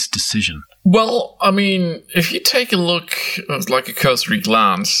behind this decision? Well, I mean, if you take a look at like a cursory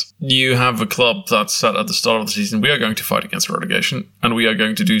glance, you have a club that said at the start of the season, we are going to fight against relegation, and we are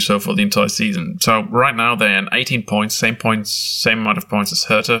going to do so for the entire season. So right now they're in 18 points, same amount of points as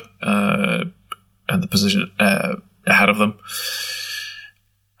Hertha, and the position ahead of them.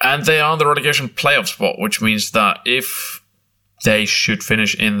 And they are on the relegation playoff spot, which means that if they should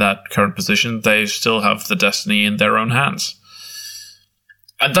finish in that current position, they still have the destiny in their own hands.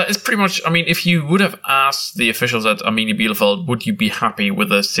 And that is pretty much, I mean, if you would have asked the officials at Arminia Bielefeld, would you be happy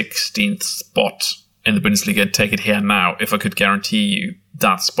with a 16th spot in the Bundesliga and take it here now, if I could guarantee you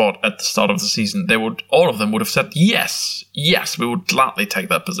that spot at the start of the season, all of them would have said, yes, we would gladly take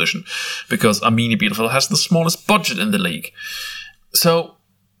that position, because Arminia Bielefeld has the smallest budget in the league. So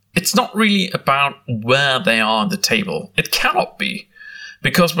it's not really about where they are on the table. It cannot be.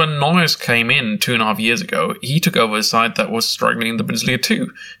 Because when Neuhaus came in 2.5 years ago, he took over a side that was struggling in the Bundesliga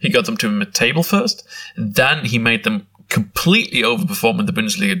too. He got them to mid-table first, then he made them completely overperform in the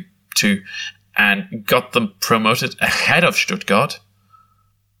Bundesliga too, and got them promoted ahead of Stuttgart.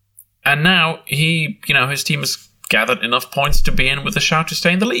 And now his team has gathered enough points to be in with a shout to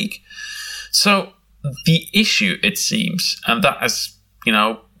stay in the league. So the issue, it seems, and that has,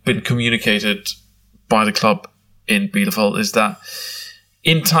 been communicated by the club in Bielefeld is that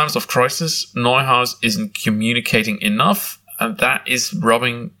in times of crisis, Neuhaus isn't communicating enough, and that is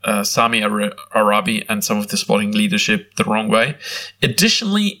rubbing Sami Arabi and some of the Sporting leadership the wrong way.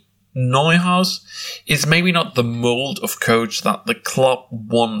 Additionally, Neuhaus is maybe not the mold of coach that the club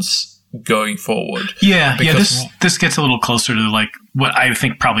wants going forward. Yeah, this gets a little closer to like what I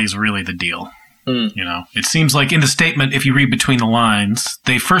think probably is really the deal. You know, it seems like in the statement, if you read between the lines,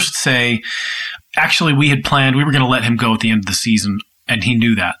 they first say, actually, we had planned, we were going to let him go at the end of the season. And he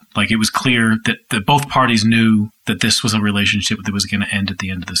knew that. Like, it was clear that both parties knew that this was a relationship that was going to end at the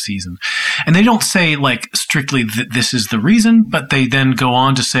end of the season. And they don't say, like, strictly that this is the reason, but they then go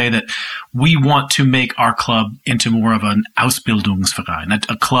on to say that we want to make our club into more of an Ausbildungsverein,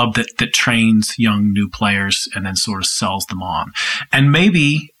 a club that trains young new players and then sort of sells them on. And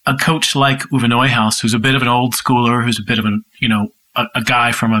maybe a coach like Uwe Neuhaus, who's a bit of an old schooler, who's a bit of a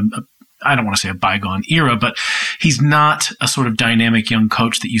guy from I don't want to say a bygone era, but he's not a sort of dynamic young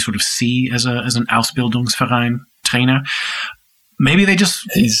coach that you sort of see as an Ausbildungsverein trainer. Maybe they just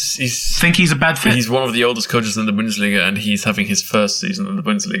think he's a bad fit. He's one of the oldest coaches in the Bundesliga, and he's having his first season in the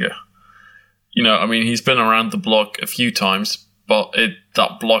Bundesliga. You know, I mean, he's been around the block a few times, but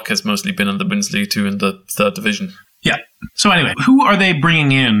that block has mostly been in the Bundesliga 2 in the 3rd division. Yeah. So anyway, who are they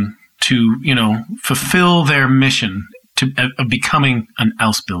bringing in to, fulfill their mission of becoming an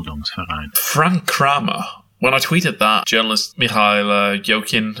Ausbildungsverein? Frank Kramer. When I tweeted that, journalist Michael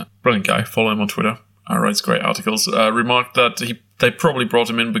Jokin, brilliant guy, follow him on Twitter, writes great articles, remarked that they probably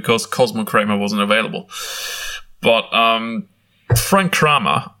brought him in because Cosmo Kramer wasn't available. But Frank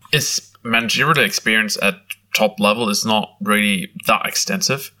Kramer, his managerial experience at top level is not really that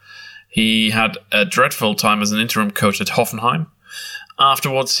extensive. He had a dreadful time as an interim coach at Hoffenheim.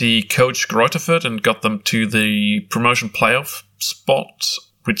 Afterwards, he coached Greuther Fürth and got them to the promotion playoff spot,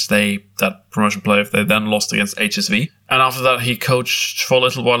 which that promotion playoff they then lost against HSV. And after that, he coached for a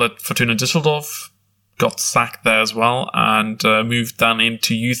little while at Fortuna Düsseldorf, got sacked there as well, and moved then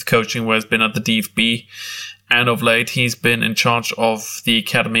into youth coaching, where he's been at the DFB. And of late, he's been in charge of the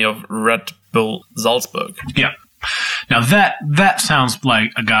academy of Red Bull Salzburg. Yeah. Now that sounds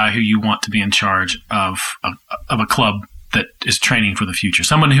like a guy who you want to be in charge of a club that is training for the future.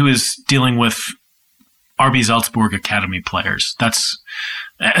 Someone who is dealing with RB Salzburg academy players. That's,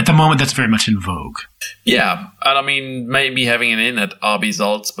 at the moment, that's very much in vogue. Yeah, and I mean, maybe having an in at RB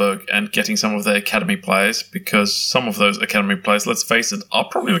Salzburg and getting some of the academy players, because some of those academy players, let's face it, are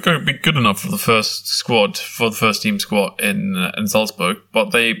probably not going to be good enough for the first team squad in Salzburg,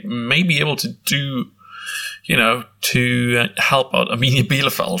 but they may be able to do, to help out Arminia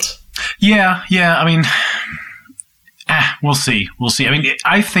Bielefeld. Yeah, I mean, we'll see. I mean,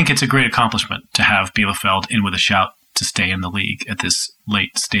 I think it's a great accomplishment to have Bielefeld in with a shout to stay in the league at this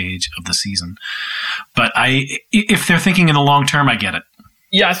late stage of the season. But if they're thinking in the long term, I get it.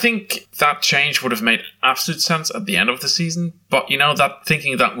 Yeah, I think that change would have made absolute sense at the end of the season. But, that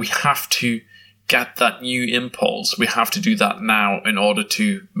thinking that we have to get that new impulse, we have to do that now in order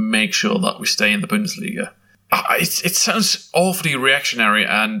to make sure that we stay in the Bundesliga. It sounds awfully reactionary,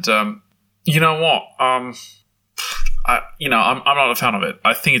 and you know what? I'm not a fan of it.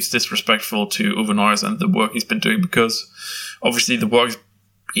 I think it's disrespectful to Uwe Neuhaus and the work he's been doing, because obviously the work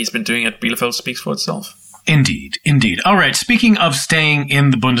he's been doing at Bielefeld speaks for itself. Indeed. All right, speaking of staying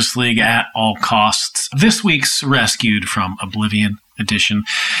in the Bundesliga at all costs, this week's Rescued from Oblivion edition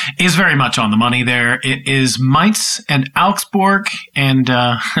is very much on the money there. It is Mainz and Augsburg and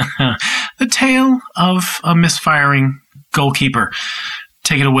the tale of a misfiring goalkeeper.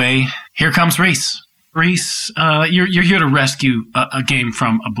 Take it away. Here comes Reese. Reese, you're here to rescue a game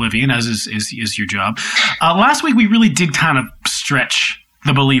from Oblivion, as is your job. Last week, we really did kind of stretch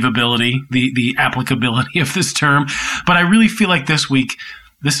the believability, the applicability of this term, but I really feel like this week,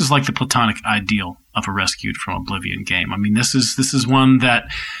 this is like the platonic ideal of a rescued from Oblivion game. I mean, this is one that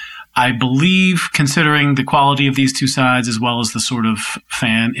I believe, considering the quality of these two sides as well as the sort of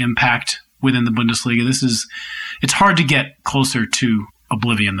fan impact within the Bundesliga, it's hard to get closer to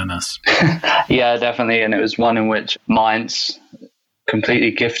Oblivion than this. Yeah, definitely. And it was one in which Mainz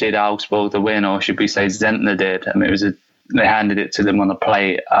completely gifted Augsburg the win, or should we say Zentner did. I mean, they handed it to them on a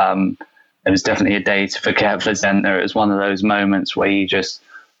plate. It was definitely a day to forget for Zentner. It was one of those moments where you just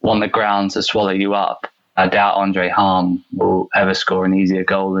want the ground to swallow you up. I doubt Andre Harm will ever score an easier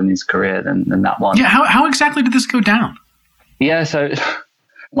goal in his career than that one. Yeah, how exactly did this go down? Yeah, so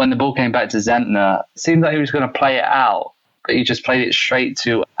when the ball came back to Zentner, it seemed like he was going to play it out, but he just played it straight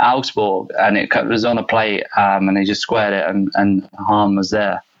to Augsburg, and it was on a plate, and he just squared it, and Harm was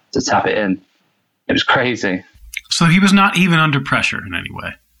there to tap it in. It was crazy. So he was not even under pressure in any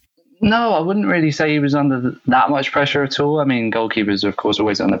way? No, I wouldn't really say he was under that much pressure at all. I mean, goalkeepers are, of course,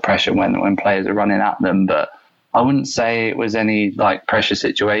 always under pressure when players are running at them, but I wouldn't say it was any pressure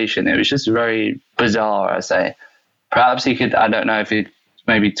situation. It was just very bizarre, I say. Perhaps he could, I don't know if he'd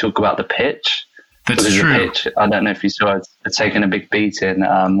maybe talk about the pitch. That's true. The pitch, I don't know if you saw it, it's taken a big beating with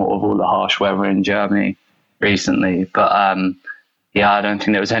all the harsh weather in Germany recently. But yeah, I don't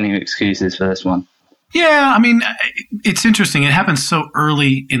think there was any excuses for this one. Yeah, I mean, it's interesting. It happened so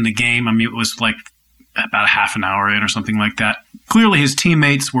early in the game. I mean, it was about a half an hour in or something like that. Clearly, his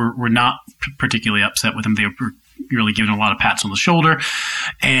teammates were not particularly upset with him. They were really giving a lot of pats on the shoulder.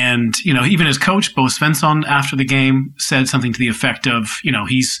 And, even his coach, Bo Svensson, after the game said something to the effect of,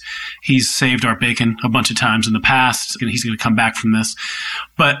 he's saved our bacon a bunch of times in the past, and he's going to come back from this.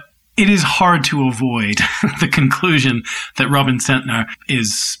 But it is hard to avoid the conclusion that Robin Zentner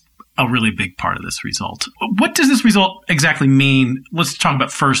is a really big part of this result. What does this result exactly mean? Let's talk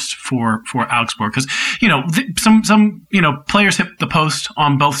about first for Augsburg, because some players hit the post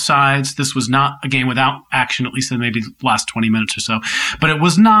on both sides. This was not a game without action, at least in maybe the last 20 minutes or so. But it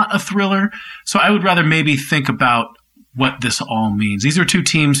was not a thriller. So I would rather maybe think about what this all means. These are two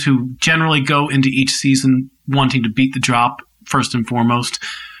teams who generally go into each season wanting to beat the drop first and foremost.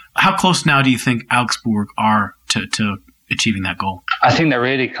 How close now do you think Augsburg are to achieving that goal? I think they're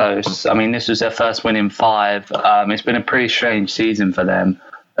really close. I mean, this was their first win in 5. It's been a pretty strange season for them.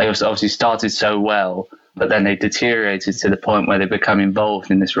 They obviously started so well, but then they deteriorated to the point where they become involved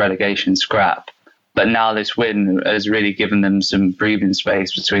in this relegation scrap. But now this win has really given them some breathing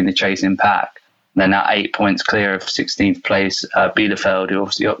space between the chasing pack. They're now 8 points clear of 16th place Bielefeld, who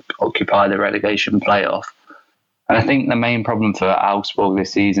obviously occupy the relegation playoff. And I think the main problem for Augsburg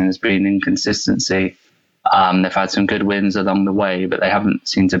this season has been inconsistency. They've had some good wins along the way, but they haven't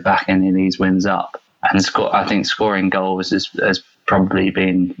seemed to back any of these wins up. And I think scoring goals has probably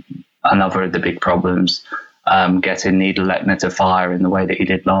been another of the big problems. Getting Niederlechner to fire in the way that he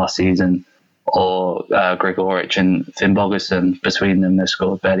did last season, or Gregoritsch and Finn Bogason, between them, they've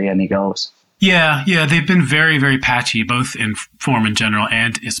scored barely any goals. Yeah, they've been very, very patchy, both in form in general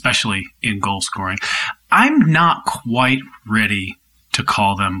and especially in goal scoring. I'm not quite ready to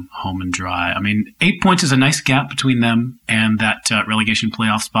call them home and dry. I mean, 8 points is a nice gap between them and that relegation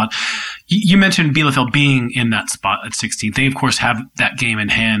playoff spot. You mentioned Bielefeld being in that spot at 16th. They, of course, have that game in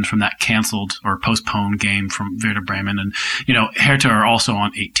hand from that canceled or postponed game from Werder Bremen. And, Hertha are also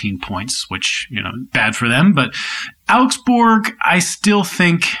on 18 points, which, bad for them. But Augsburg, I still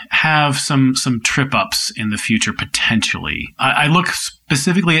think, have some trip-ups in the future, potentially. I look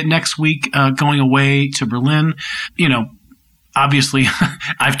specifically at next week going away to Berlin. Obviously,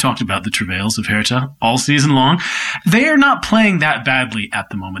 I've talked about the travails of Hertha all season long. They are not playing that badly at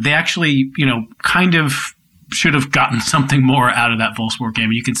the moment. They actually, kind of should have gotten something more out of that Wolfsburg game.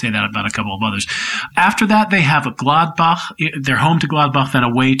 And you can say that about a couple of others. After that, they have a Gladbach. They're home to Gladbach, then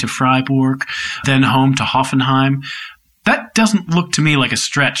away to Freiburg, then home to Hoffenheim. That doesn't look to me like a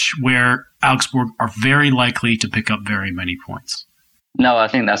stretch where Augsburg are very likely to pick up very many points. No, I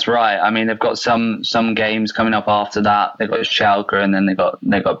think that's right. I mean, they've got some games coming up after that. They've got Schalke and then they've got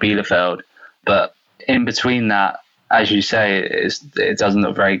Bielefeld. But in between that, as you say, it doesn't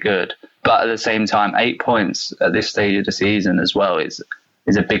look very good. But at the same time, 8 points at this stage of the season as well is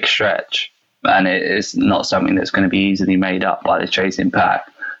a big stretch. And it is not something that's going to be easily made up by the chasing pack.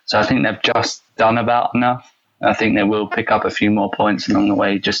 So I think they've just done about enough. I think they will pick up a few more points along the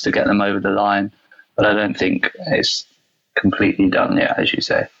way just to get them over the line. But I don't think it's completely done yet, as you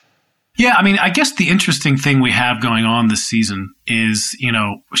say. Yeah, I mean, I guess the interesting thing we have going on this season is,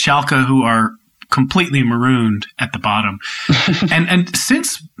 Schalke, who are completely marooned at the bottom. and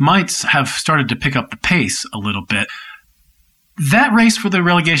since Mainz have started to pick up the pace a little bit, that race for the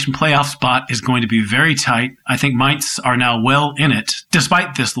relegation playoff spot is going to be very tight. I think Mainz are now well in it,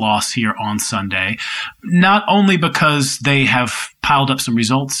 despite this loss here on Sunday, not only because they have piled up some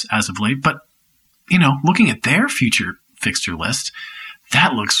results as of late, but, looking at their future fixture list,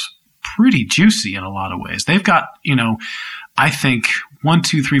 that looks pretty juicy in a lot of ways. They've got, I think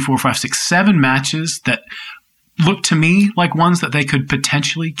 7 matches that look to me like ones that they could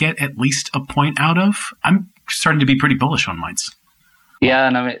potentially get at least a point out of. I'm starting to be pretty bullish on Mainz. Yeah,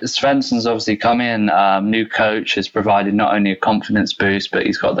 and I mean, Svensson's obviously come in. New coach has provided not only a confidence boost, but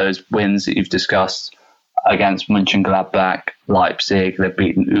he's got those wins that you've discussed against Mönchengladbach, Leipzig. They've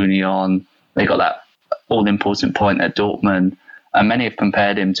beaten Union. They got that all-important point at Dortmund. And many have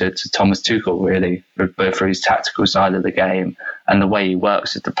compared him to Thomas Tuchel, really, both for his tactical side of the game and the way he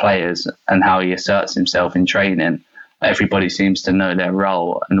works with the players and how he asserts himself in training. Everybody seems to know their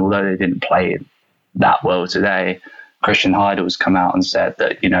role. And although they didn't play that well today, Christian Heidel's come out and said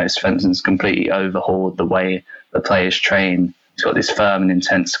that, Svensson's completely overhauled the way the players train. He's got this firm and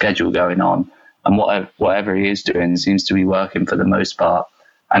intense schedule going on. And whatever he is doing seems to be working for the most part.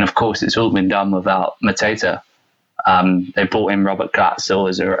 And of course, it's all been done without Mateta. They brought in Robert Glatzel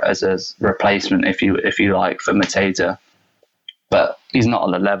as a replacement, if you like, for Mateta. But he's not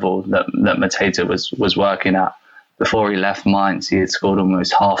on the level that Mateta was working at. Before he left Mainz, he had scored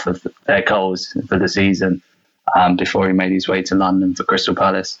almost half of their goals for the season before he made his way to London for Crystal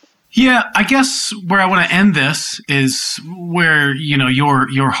Palace. Yeah, I guess where I want to end this is where,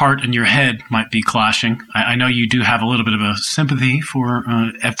 your heart and your head might be clashing. I know you do have a little bit of a sympathy for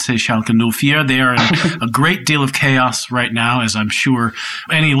FC Schalke 04. They are in a great deal of chaos right now, as I'm sure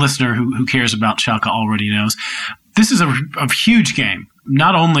any listener who cares about Schalke already knows. This is a huge game.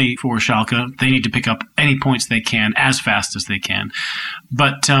 Not only for Schalke, they need to pick up any points they can as fast as they can,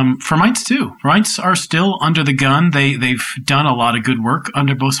 but for Mainz too. Mainz are still under the gun. They've done a lot of good work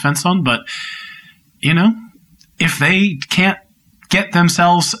under Bo Svensson, but if they can't get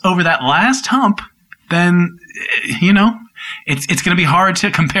themselves over that last hump, then it's going to be hard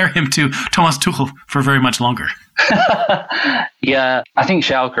to compare him to Thomas Tuchel for very much longer. Yeah, I think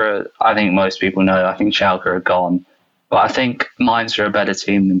most people know, I think Schalke are gone. But I think Mainz are a better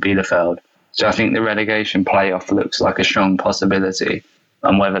team than Bielefeld. So I think the relegation playoff looks like a strong possibility.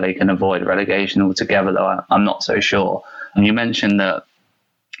 And whether they can avoid relegation altogether, though, I'm not so sure. And you mentioned that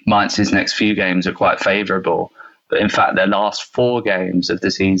Mainz's next few games are quite favourable. But in fact, their last 4 games of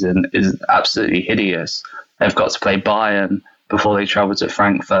the season is absolutely hideous. They've got to play Bayern before they travel to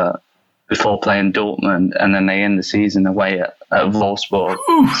Frankfurt, before playing Dortmund, and then they end the season away at Wolfsburg.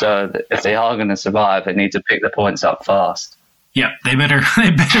 Ooh. So if they are going to survive, they need to pick the points up fast. Yeah, they better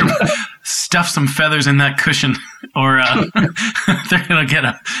stuff some feathers in that cushion, or they're going to get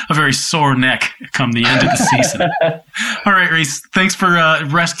a very sore neck come the end of the season. All right, Reese, thanks for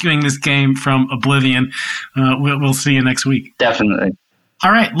rescuing this game from oblivion. We'll see you next week. Definitely.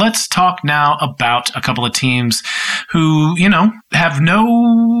 All right, let's talk now about a couple of teams who, have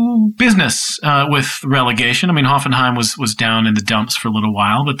no business with relegation. I mean, Hoffenheim was down in the dumps for a little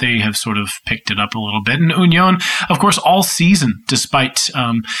while, but they have sort of picked it up a little bit. And Union, of course, all season, despite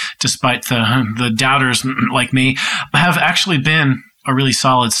the doubters like me, have actually been a really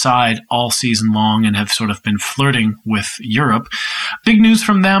solid side all season long and have sort of been flirting with Europe. Big news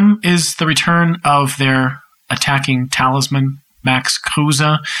from them is the return of their attacking talisman, Max Kruse.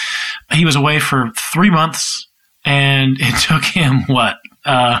 He was away for 3 months, and it took him,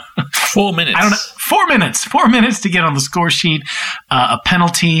 4 minutes? I don't know. 4 minutes. 4 minutes to get on the score sheet. A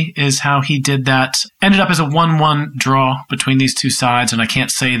penalty is how he did that. Ended up as a 1-1 draw between these two sides, and I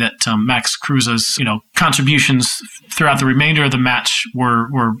can't say that Max Kruse's contributions throughout the remainder of the match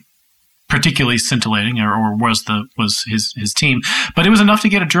were particularly scintillating, or was his team, but it was enough to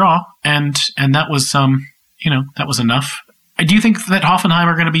get a draw, and that was that was enough. Do you think that Hoffenheim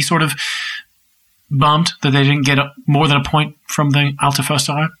are going to be sort of bummed that they didn't get more than a point from the Alte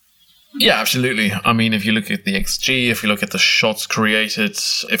Försterei? Yeah, absolutely. I mean, if you look at the XG, if you look at the shots created,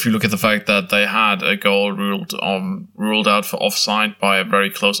 if you look at the fact that they had a goal ruled out for offside by a very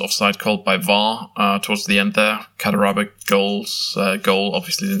close offside called by VAR towards the end there, Kaderabek goal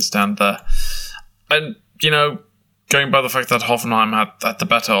obviously didn't stand there. And, going by the fact that Hoffenheim had the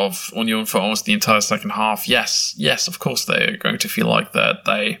better of Union for almost the entire second half, yes, of course they're going to feel like that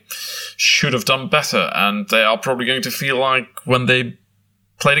they should have done better, and they are probably going to feel like when they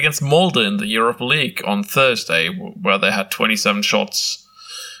played against Molde in the Europa League on Thursday, where they had 27 shots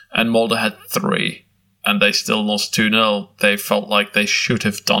and Molde had 3, and they still lost 2-0, they felt like they should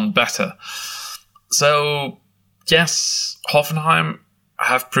have done better. So, yes, Hoffenheim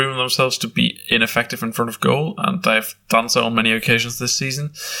have proven themselves to be ineffective in front of goal, and they've done so on many occasions this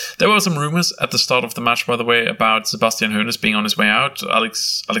season. There were some rumours at the start of the match, by the way, about Sebastian Hoeneß being on his way out.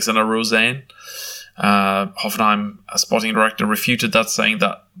 Alexander Rosén, Hoffenheim sporting director, refuted that, saying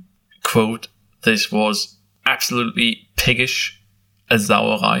that, quote, "This was absolutely piggish, a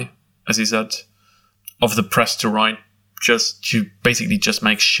Sauerei," as he said, of the press to write, to basically just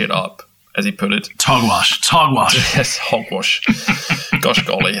make shit up, as he put it. Hogwash. Yes, hogwash. Gosh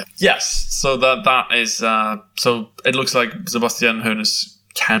golly. Yes, so that is, so it looks like Sebastian Hoeneß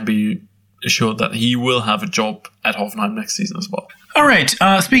can be assured that he will have a job at Hoffenheim next season as well. All right.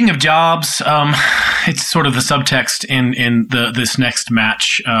 Speaking of jobs, it's sort of the subtext in this next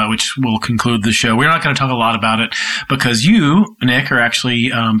match, which will conclude the show. We're not going to talk a lot about it because you, Nick, are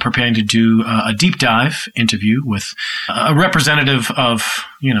actually preparing to do a deep dive interview with a representative of,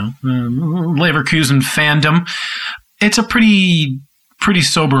 Leverkusen fandom. It's a pretty pretty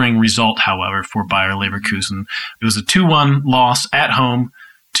sobering result, however, for Bayer Leverkusen. It was a 2-1 loss at home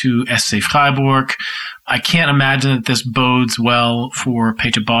to SC Freiburg. I can't imagine that this bodes well for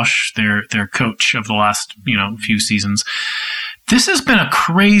Peter Bosz, their coach of the last few seasons. This has been a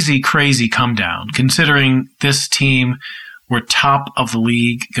crazy, crazy come down, considering this team were top of the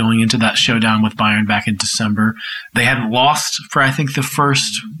league going into that showdown with Bayern back in December. They hadn't lost for, I think, the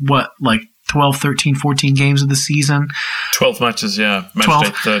first, 12, 13, 14 games of the season. 12 matches, yeah. Match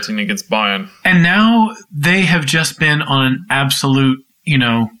day 13 against Bayern. And now they have just been on an absolute,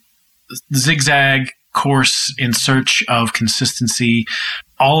 zigzag course in search of consistency.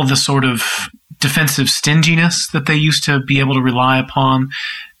 All of the sort of defensive stinginess that they used to be able to rely upon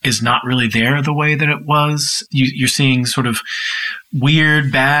is not really there the way that it was. You're seeing sort of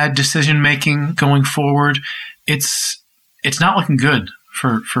weird, bad decision-making going forward. It's not looking good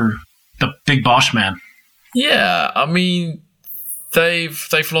for the big Bosz man. Yeah, I mean,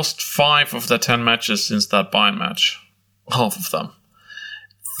 they've lost 5 of their 10 matches since that Bayern match. Half of them.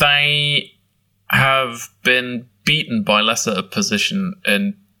 They have been beaten by lesser opposition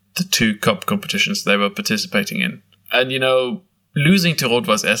in the 2 cup competitions they were participating in. And, losing to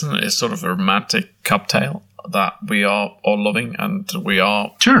Rot-Weiss Essen is sort of a romantic cup tale that we are all loving, and we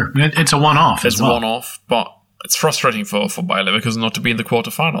are... Sure, it's a one-off as well. It's a one-off, but it's frustrating for Bayer Leverkusen not to be in the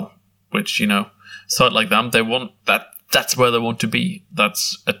quarterfinal, which, side like them, they want that's where they want to be.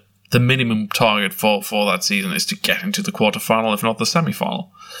 That's the minimum target for that season, is to get into the quarterfinal, if not the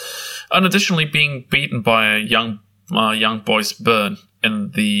semi-final. And additionally, being beaten by a young boys Bern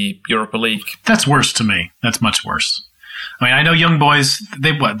in the Europa League. That's worse to me. That's much worse. I mean, I know Young Boys,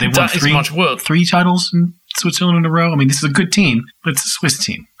 they won 3 titles in Switzerland in a row. I mean, this is a good team, but it's a Swiss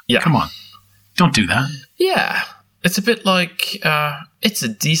team. Yeah. Come on. Don't do that. Yeah. It's a bit like, it's a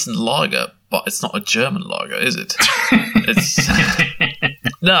decent lager, but it's not a German lager, is it?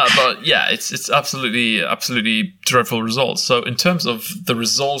 No, but yeah, it's absolutely dreadful results. So in terms of the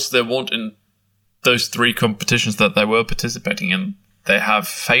results they want in those 3 competitions that they were participating in, they have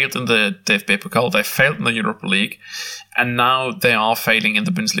failed in the DFB Pokal, they failed in the Europa League, and now they are failing in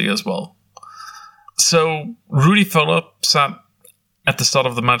the Bundesliga as well. So Rudi Völler said at the start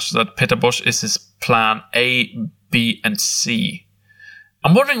of the match that Peter Bosz is his plan A, B, and C.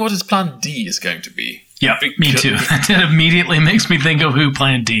 I'm wondering what his plan D is going to be. Yeah, me too. That immediately makes me think of who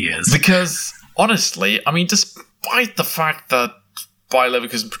plan D is. Because, honestly, I mean, despite the fact that Bayer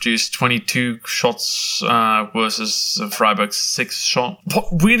Leverkusen produced 22 shots versus Freiburg's 6 shots, what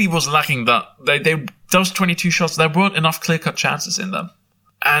really was lacking that those 22 shots, there weren't enough clear-cut chances in them.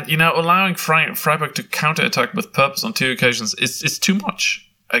 And, allowing Freiburg to counter-attack with purpose on 2 occasions is too much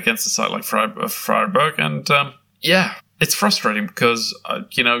against a side like Freiburg. And, it's frustrating because,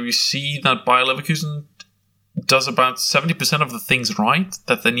 you see that Bayer Leverkusen does about 70% of the things right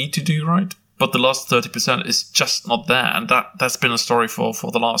that they need to do right, but the last 30% is just not there. And that's been a story for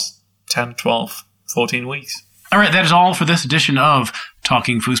the last 10, 12, 14 weeks. All right, that is all for this edition of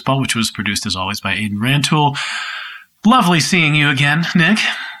Talking Fußball, which was produced, as always, by Aidan Rantoul. Lovely seeing you again, Nick.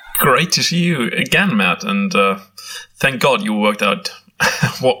 Great to see you again, Matt. And thank God you worked out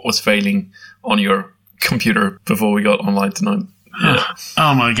what was failing on your computer before we got online tonight. Yeah.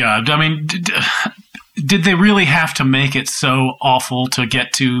 Oh my God. I mean, did they really have to make it so awful to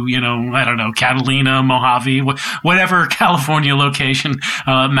get to, I don't know, Catalina, Mojave, whatever California location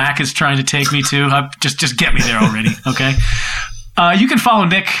Mac is trying to take me to? Just get me there already, okay? You can follow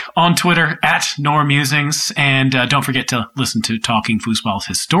Nick on Twitter @NorMusings, and don't forget to listen to Talking Fußball's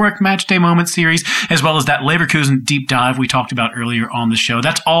historic Matchday Moment series, as well as that Leverkusen deep dive we talked about earlier on the show.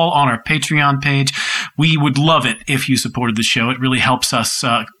 That's all on our Patreon page. We would love it if you supported the show. It really helps us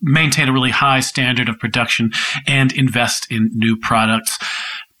maintain a really high standard of production and invest in new projects.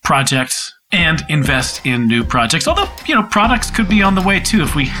 Although, products could be on the way too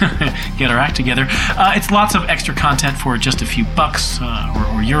if we get our act together. It's lots of extra content for just a few bucks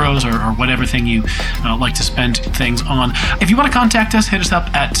or euros or whatever thing you like to spend things on. If you want to contact us, hit us up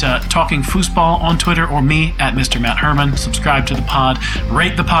at Talking Fußball on Twitter, or me at Mr. Matt Herman. Subscribe to the pod,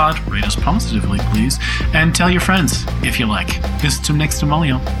 rate the pod, rate us positively, please, and tell your friends if you like. Bis zum nächsten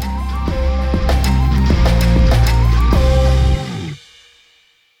Mal.